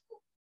lying.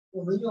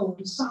 我们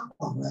用撒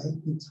谎来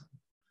隐藏。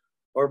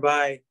Or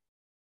by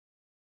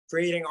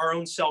creating our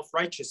own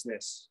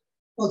self-righteousness.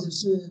 或者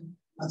是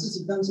把自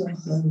己当成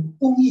很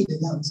公义的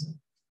样子。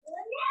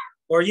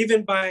Or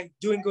even by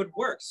doing good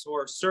works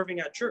or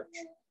serving at church.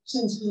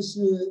 甚至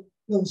是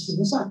用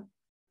行善，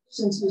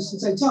甚至是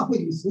在教会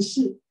里服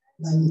侍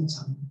来隐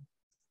藏。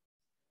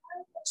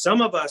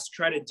Some of us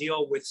try to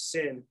deal with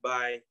sin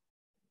by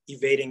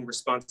evading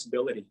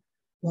responsibility.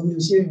 我们有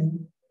些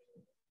人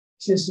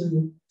却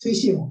是推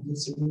卸我们的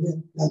责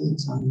任来隐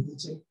藏我们的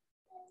罪。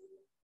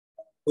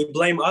We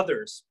blame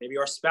others, maybe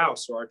our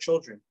spouse or our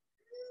children.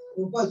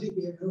 我们怪罪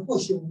别人，或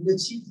许我们的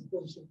妻子，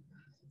或许我们的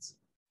孩子。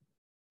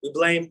We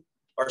blame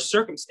our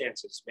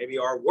circumstances, maybe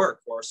our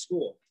work or our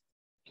school.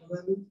 我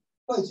们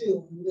怪罪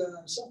我们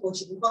的生活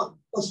情况，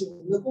或许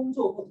我们的工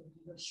作，或者我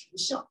们的学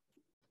校。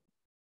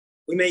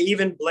We may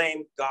even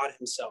blame God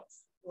himself.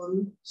 我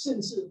们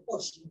甚至或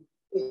许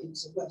会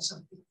责怪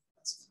上帝。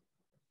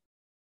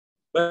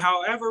But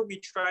however we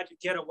try to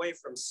get away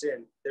from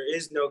sin, there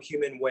is no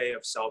human way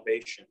of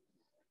salvation.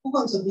 不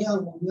管怎么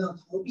样，我们要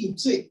逃避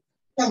罪，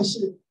但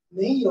是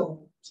没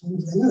有从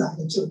人来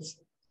的救赎。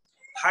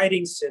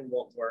Hiding sin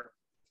won't work.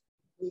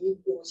 你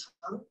躲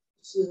藏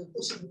是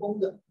不成功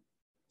的。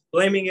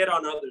Blaming it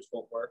on others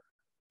won't work.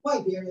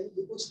 怪别人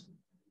也不成。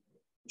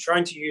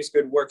Trying to use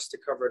good works to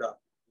cover it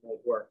up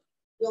won't work.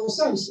 用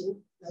善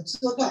行来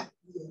遮盖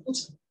也不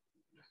成。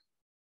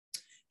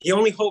The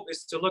only hope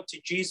is to look to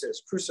Jesus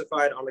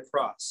crucified on the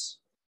cross.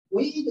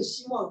 唯一的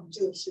希望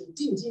就是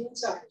定睛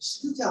在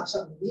十字架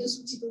上的耶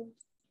稣基督。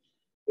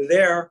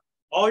There,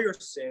 all your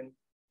sin,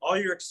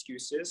 all your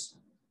excuses,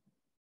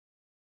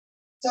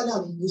 在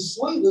那里，你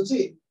所有的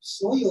罪，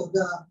所有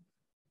的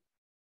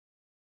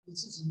你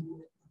自己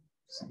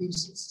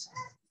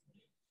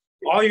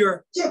all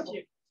your 借口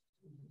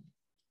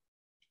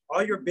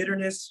all your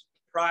bitterness,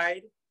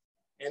 pride,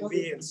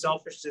 envy, and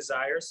selfish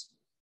desires,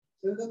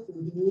 所有的苦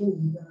毒，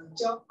你的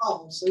骄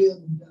傲，所有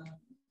你的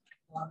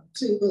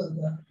罪恶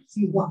的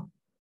欲望。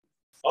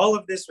all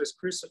of this was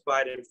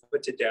crucified and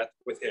put to death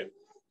with him.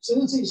 所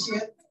有这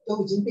些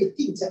都已经被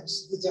钉在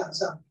十字架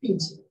上，并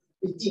且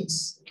被钉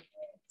死，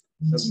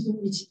与基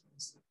督一起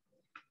死。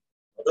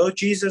Although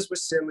Jesus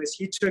was sinless,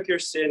 he took your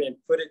sin and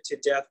put it to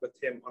death with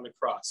him on the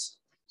cross.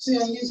 虽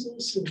然耶稣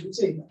是无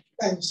罪的，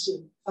但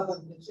是他把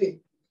你的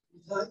罪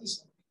与他一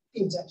起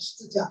钉在十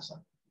字架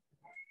上。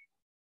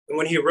And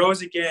when he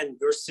rose again,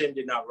 your sin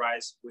did not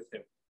rise with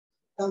him.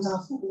 当他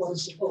复活的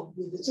时候，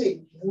你的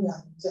罪仍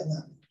然在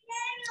那里。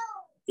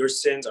Your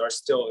sins are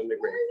still in the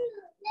grave.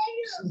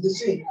 你的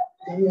罪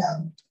仍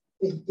然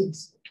被钉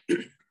死。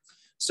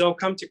So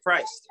come to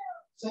Christ.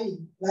 所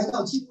以来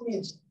到基督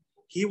面前，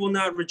 He will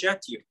not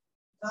reject you.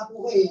 他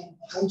不会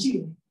排拒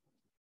你。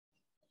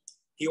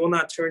He will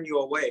not turn you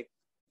away.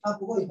 他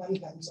不会把你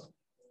赶走，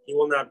 He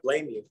will not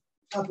blame you.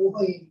 他不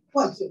会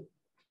怪罪。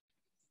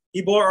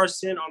 He bore our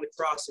sin on the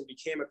cross and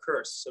became a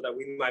curse so that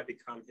we might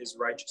become his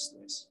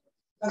righteousness.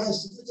 他在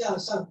十字架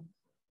上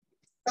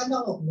担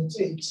当了我们的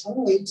罪，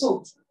成为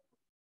咒诅。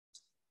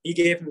 He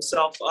gave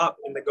himself up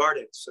in the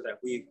garden so that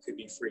we could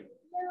be free.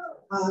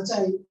 他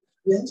在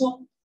园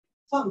中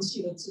放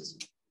弃了自己，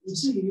以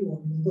至于我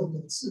们能够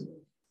得自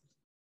由。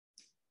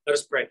 Let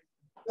us pray.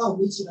 让我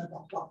们一起来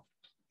祷告。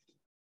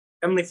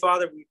 Heavenly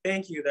Father, we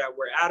thank you that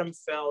where Adam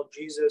fell,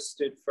 Jesus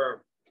stood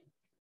firm.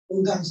 我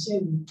们感谢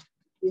你，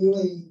因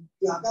为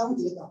亚当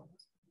跌倒，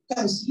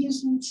但是耶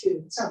稣却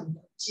站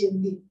得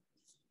坚定。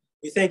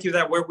 We thank you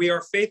that where we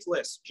are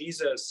faithless,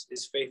 Jesus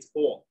is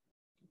faithful.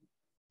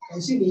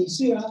 感谢你，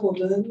虽然我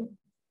们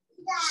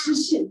失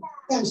信，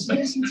但是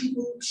耶稣基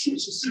督却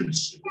是信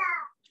实的。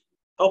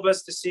 Help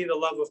us to see the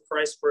love of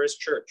Christ for his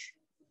church,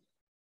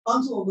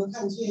 帮助我们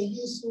看见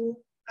耶稣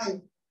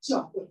爱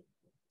教会。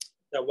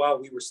 that while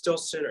we were still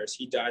sinners,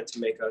 he died to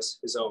make us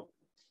his own.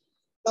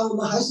 当我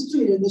们还是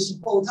罪人的时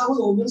候，他为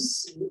我们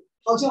死，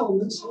好叫我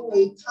们成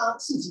为他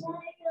自己的。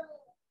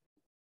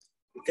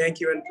 We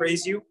thank you and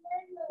praise you.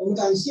 我们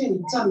感谢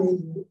你，赞美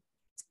你，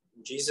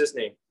 In Jesus'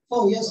 name.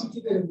 奉耶稣基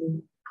督的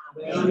名。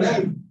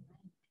Amen.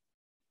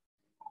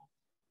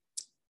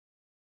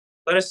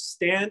 Let us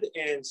stand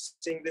and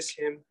sing this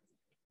hymn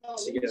让我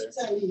们一起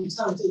站立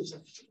唱这首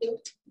诗歌。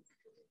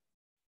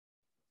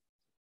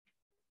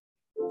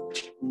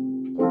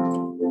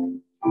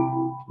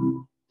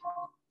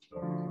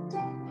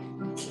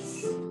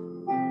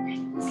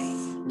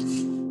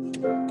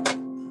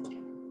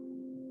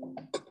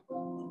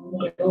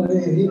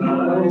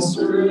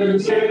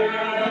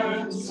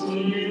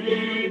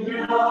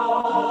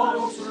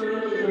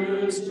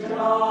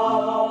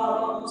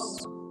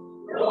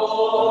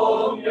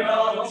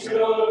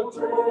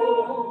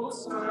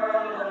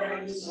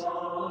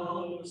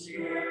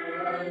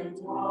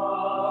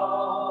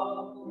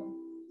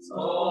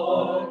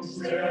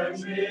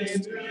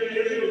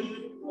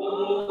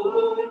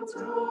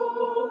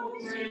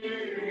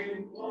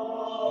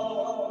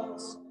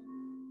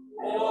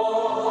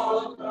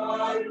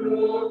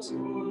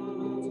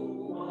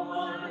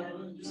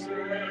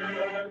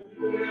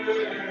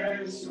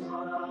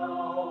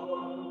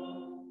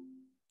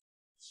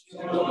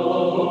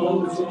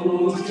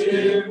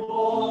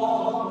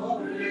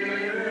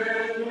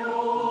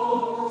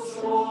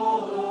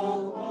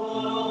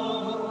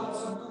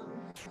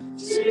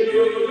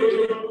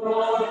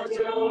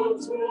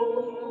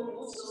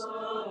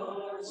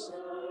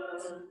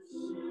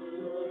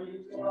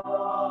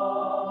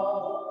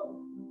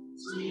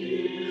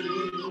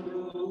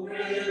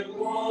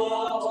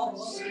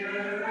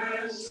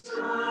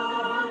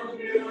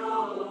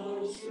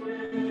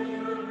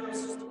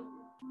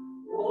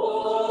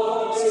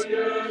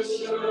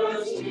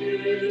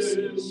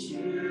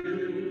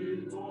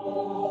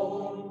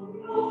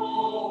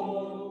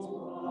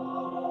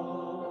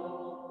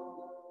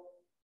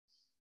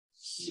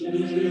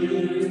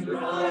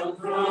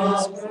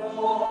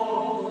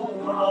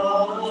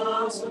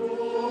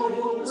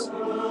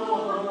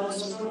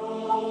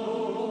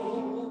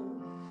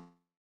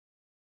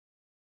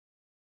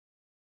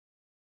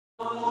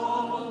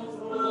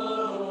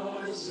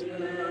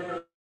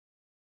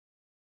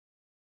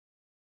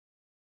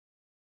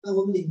 那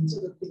我们领这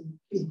个饼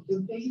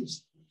跟杯的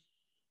时候，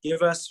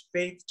 Give us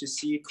faith to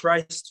see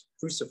Christ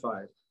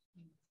crucified.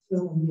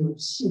 让我们有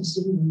信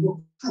心能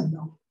够看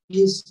到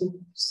耶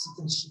稣死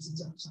在十字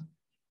架上。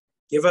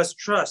 Give us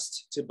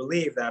trust to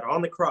believe that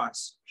on the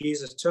cross,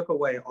 Jesus took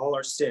away all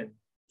our sin,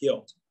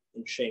 guilt,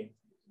 and shame.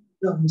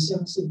 让我们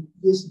相信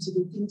耶稣基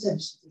督钉在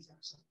十字架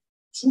上，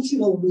除去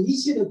了我们一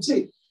切的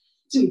罪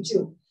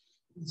疚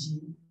以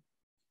及。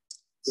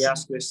 We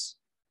ask this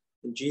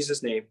in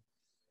Jesus' name.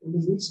 我们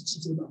如此祈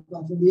求祷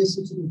告，奉耶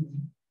稣基督的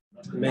名。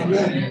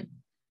 Amen.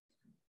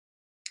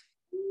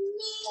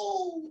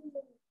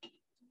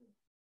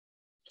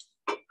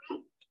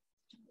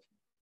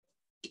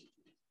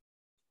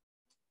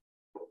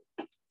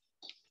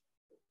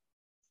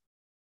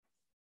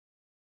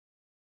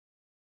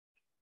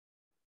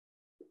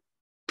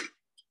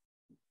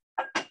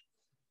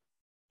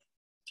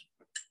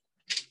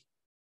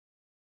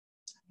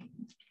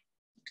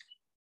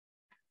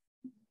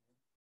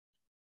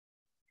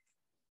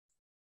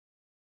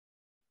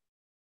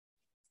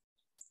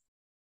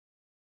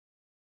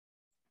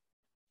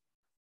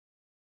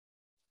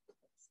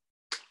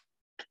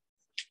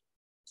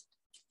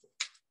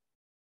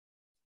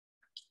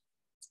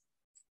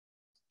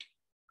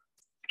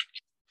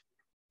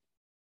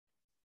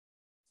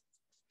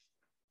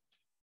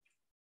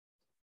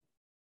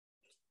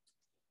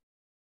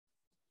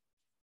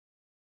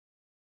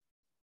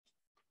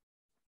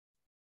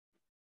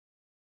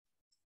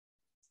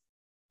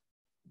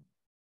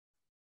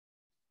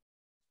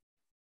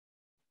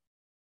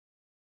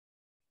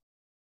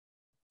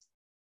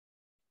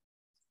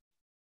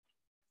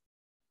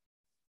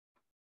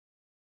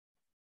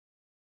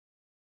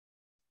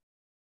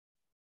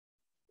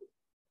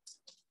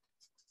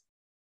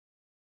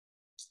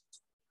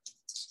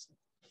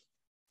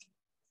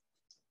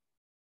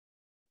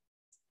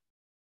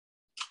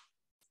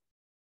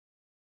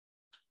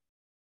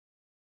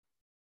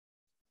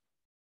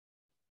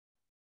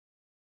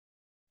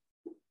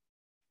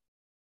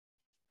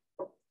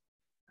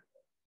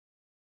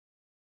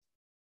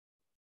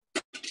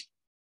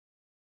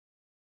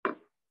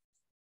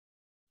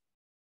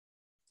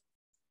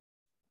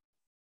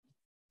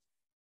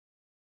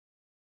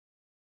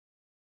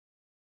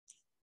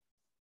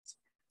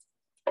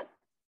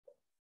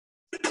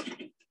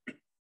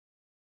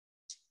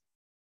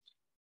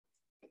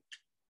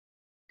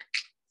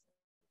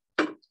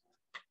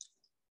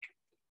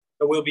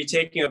 But we'll be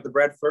taking of the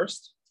bread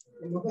first.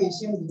 我们会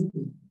先领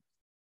饼。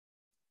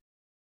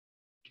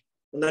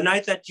 On the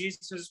night that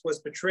Jesus was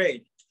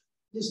betrayed,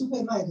 耶稣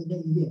被卖的那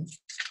一夜，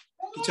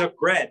 he took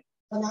bread,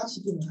 他拿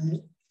起饼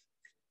来，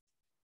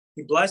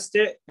 he blessed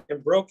it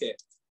and broke it.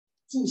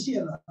 祝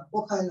谢了，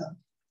拨开了，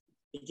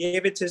 He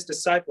gave it to his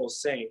disciples,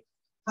 saying,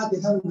 他给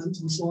他的门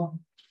徒说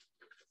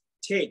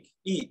Take,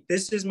 eat,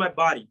 this is my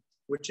body,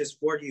 which is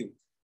for you.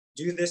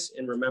 Do this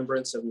in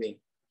remembrance of me.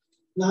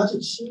 拿着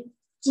吃，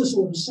这是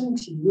我的身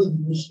体，为你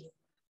们使。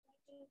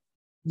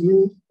你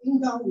们应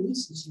当如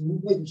此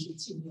行，为的是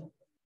纪念我。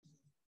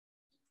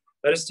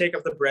 Let us take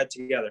of the bread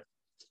together.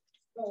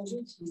 让我们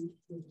一起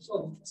领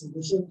受主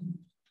的身体。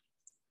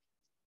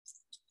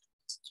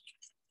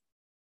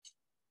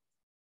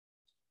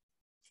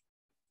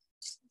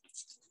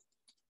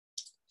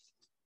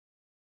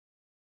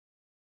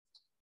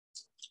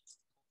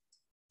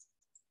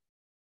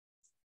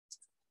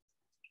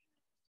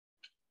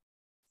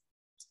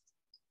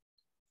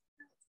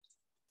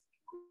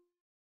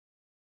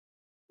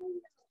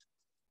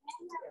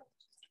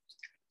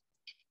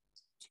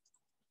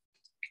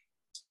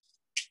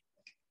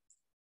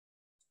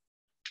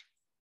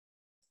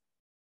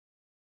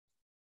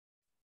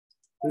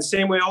 In the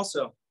same way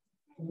also,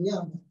 同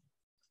样的，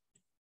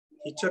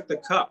 he took the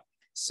cup,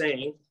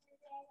 saying,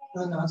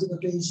 他拿这个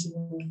杯说：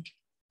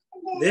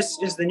 This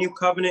is the new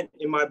covenant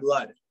in my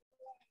blood.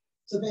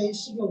 这杯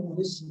是用我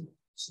的血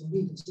所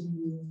立的新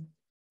约。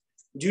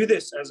 Do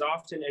this as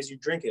often as you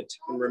drink it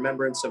in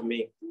remembrance of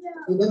me.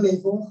 你们每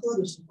逢喝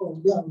的时候，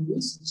要如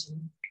此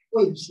行，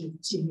为的是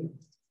纪念我。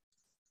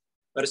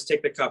 Let us take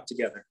the cup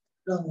together.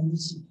 让我们一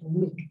起同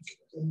领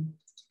主杯。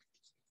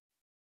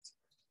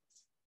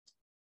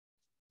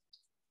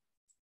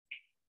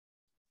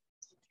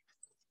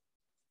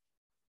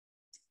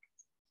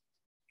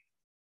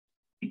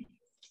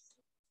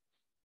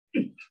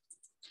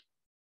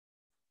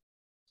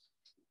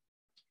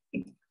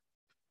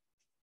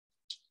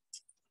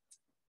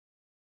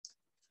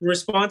 In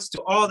response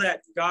to all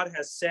that God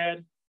has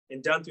said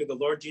and done through the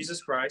Lord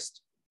Jesus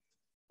Christ,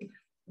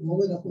 我们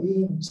为了回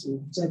应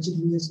主在基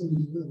督耶稣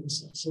里为我们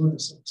所说的、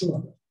所做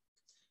的，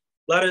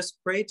 let us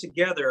pray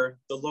together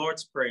the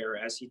Lord's Prayer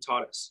as he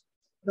taught us.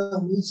 让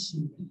我们一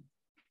起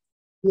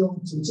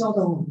用主教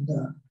导我们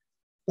的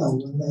祷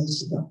文来一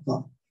起祷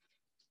告。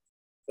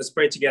 Let's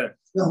pray together.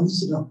 让我们一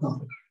起祷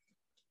告。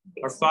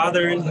 Our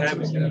Father in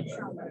heaven,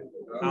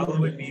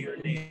 hallowed be your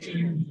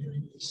name.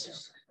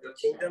 Your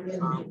kingdom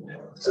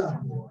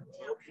come,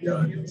 will be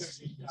done on earth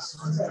as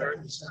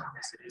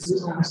it is in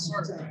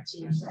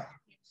heaven.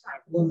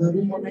 我们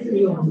日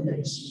用的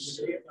饮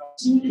食，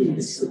今日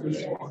赐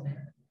给我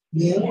们，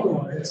免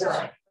我们的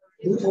债，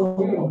如同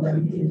我们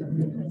免人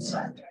的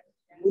债，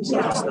不叫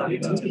我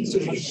们进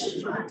罪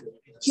试探，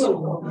救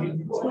我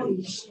们脱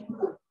离虚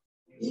恶。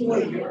因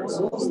为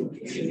所有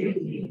权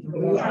柄、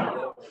荣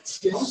耀、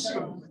权势，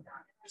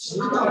直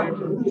到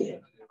永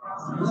远。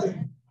阿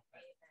门。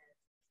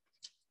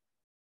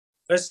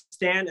 Let's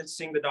stand and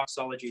sing the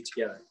doxology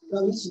together.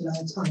 让我们一起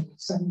来唱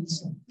三一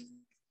颂。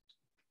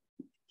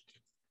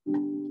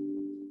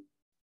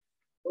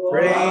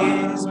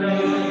 Praise God,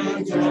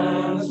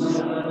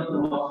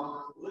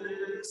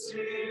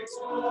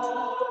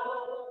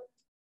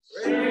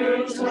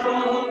 praise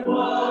God,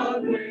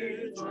 one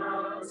with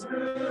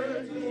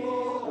transcendent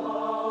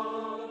one.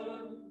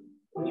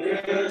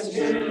 Yes,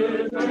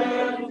 give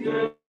and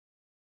give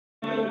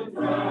and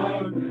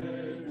found in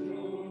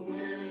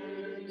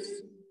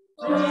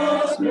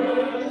just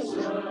precious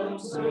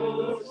souls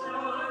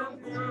and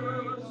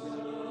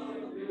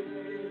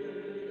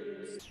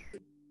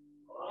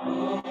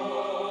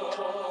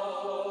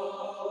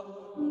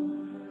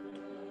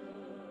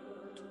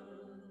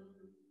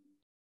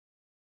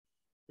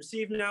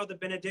Receive now the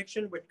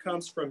benediction which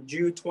comes from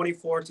Jude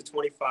 24 to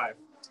 25.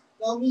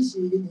 让我们一起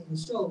领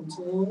受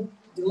从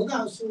犹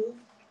大书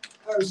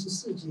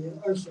24节、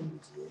25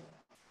节。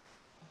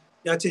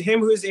 Now to him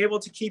who is able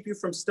to keep you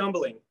from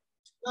stumbling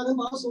那能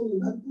保守你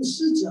们不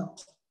失脚，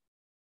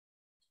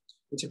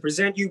 and to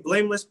present you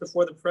blameless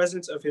before the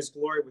presence of his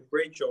glory with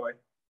great joy,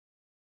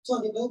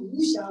 叫你们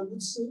无瑕无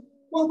疵、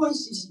欢欢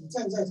喜喜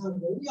站在他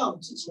荣耀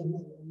之前的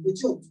我们的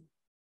救主。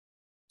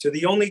 to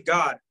the only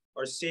God,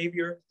 our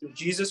Savior, through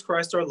Jesus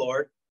Christ our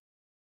Lord,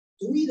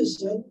 独一的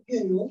神，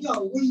愿荣耀、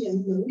威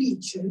严、能力、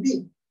权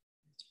柄，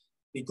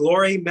 be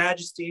glory,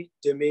 majesty,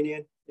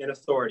 dominion, and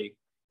authority,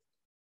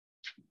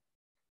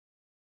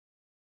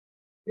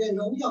 愿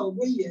荣耀、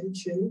威严、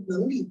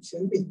能力、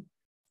权柄，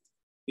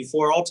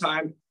 before all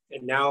time,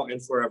 and now and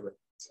forever.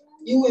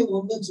 因为我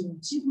们的主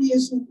基督耶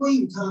稣归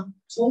于他，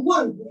从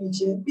万古以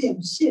前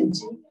便现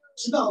今，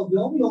直到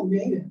永永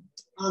远远。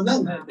阿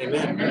门。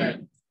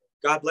 Amen.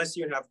 God bless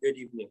you and have a good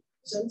evening.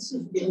 神赐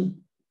福给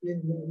你，愿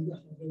你们有一个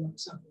好的晚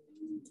上。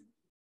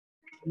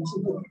我们去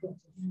祷告。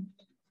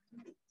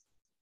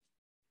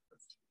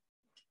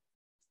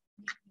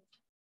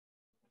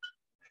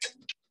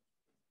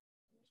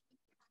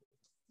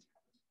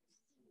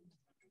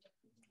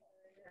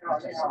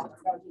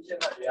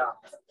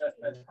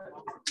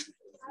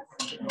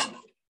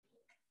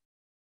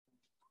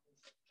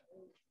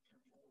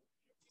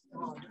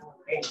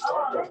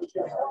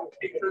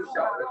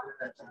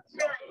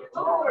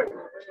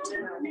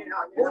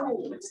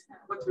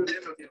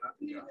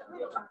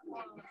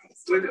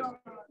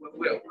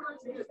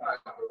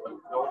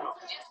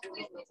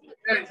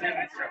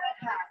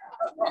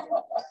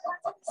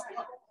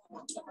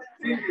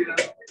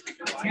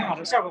挺好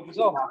的，效果不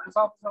错吧？不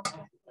错。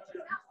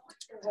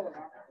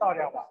倒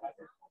掉吧，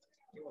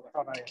给我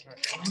倒掉也是。我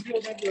们就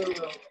那个，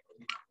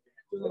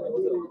就是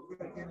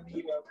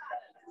那个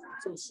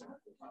寿司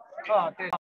啊，对。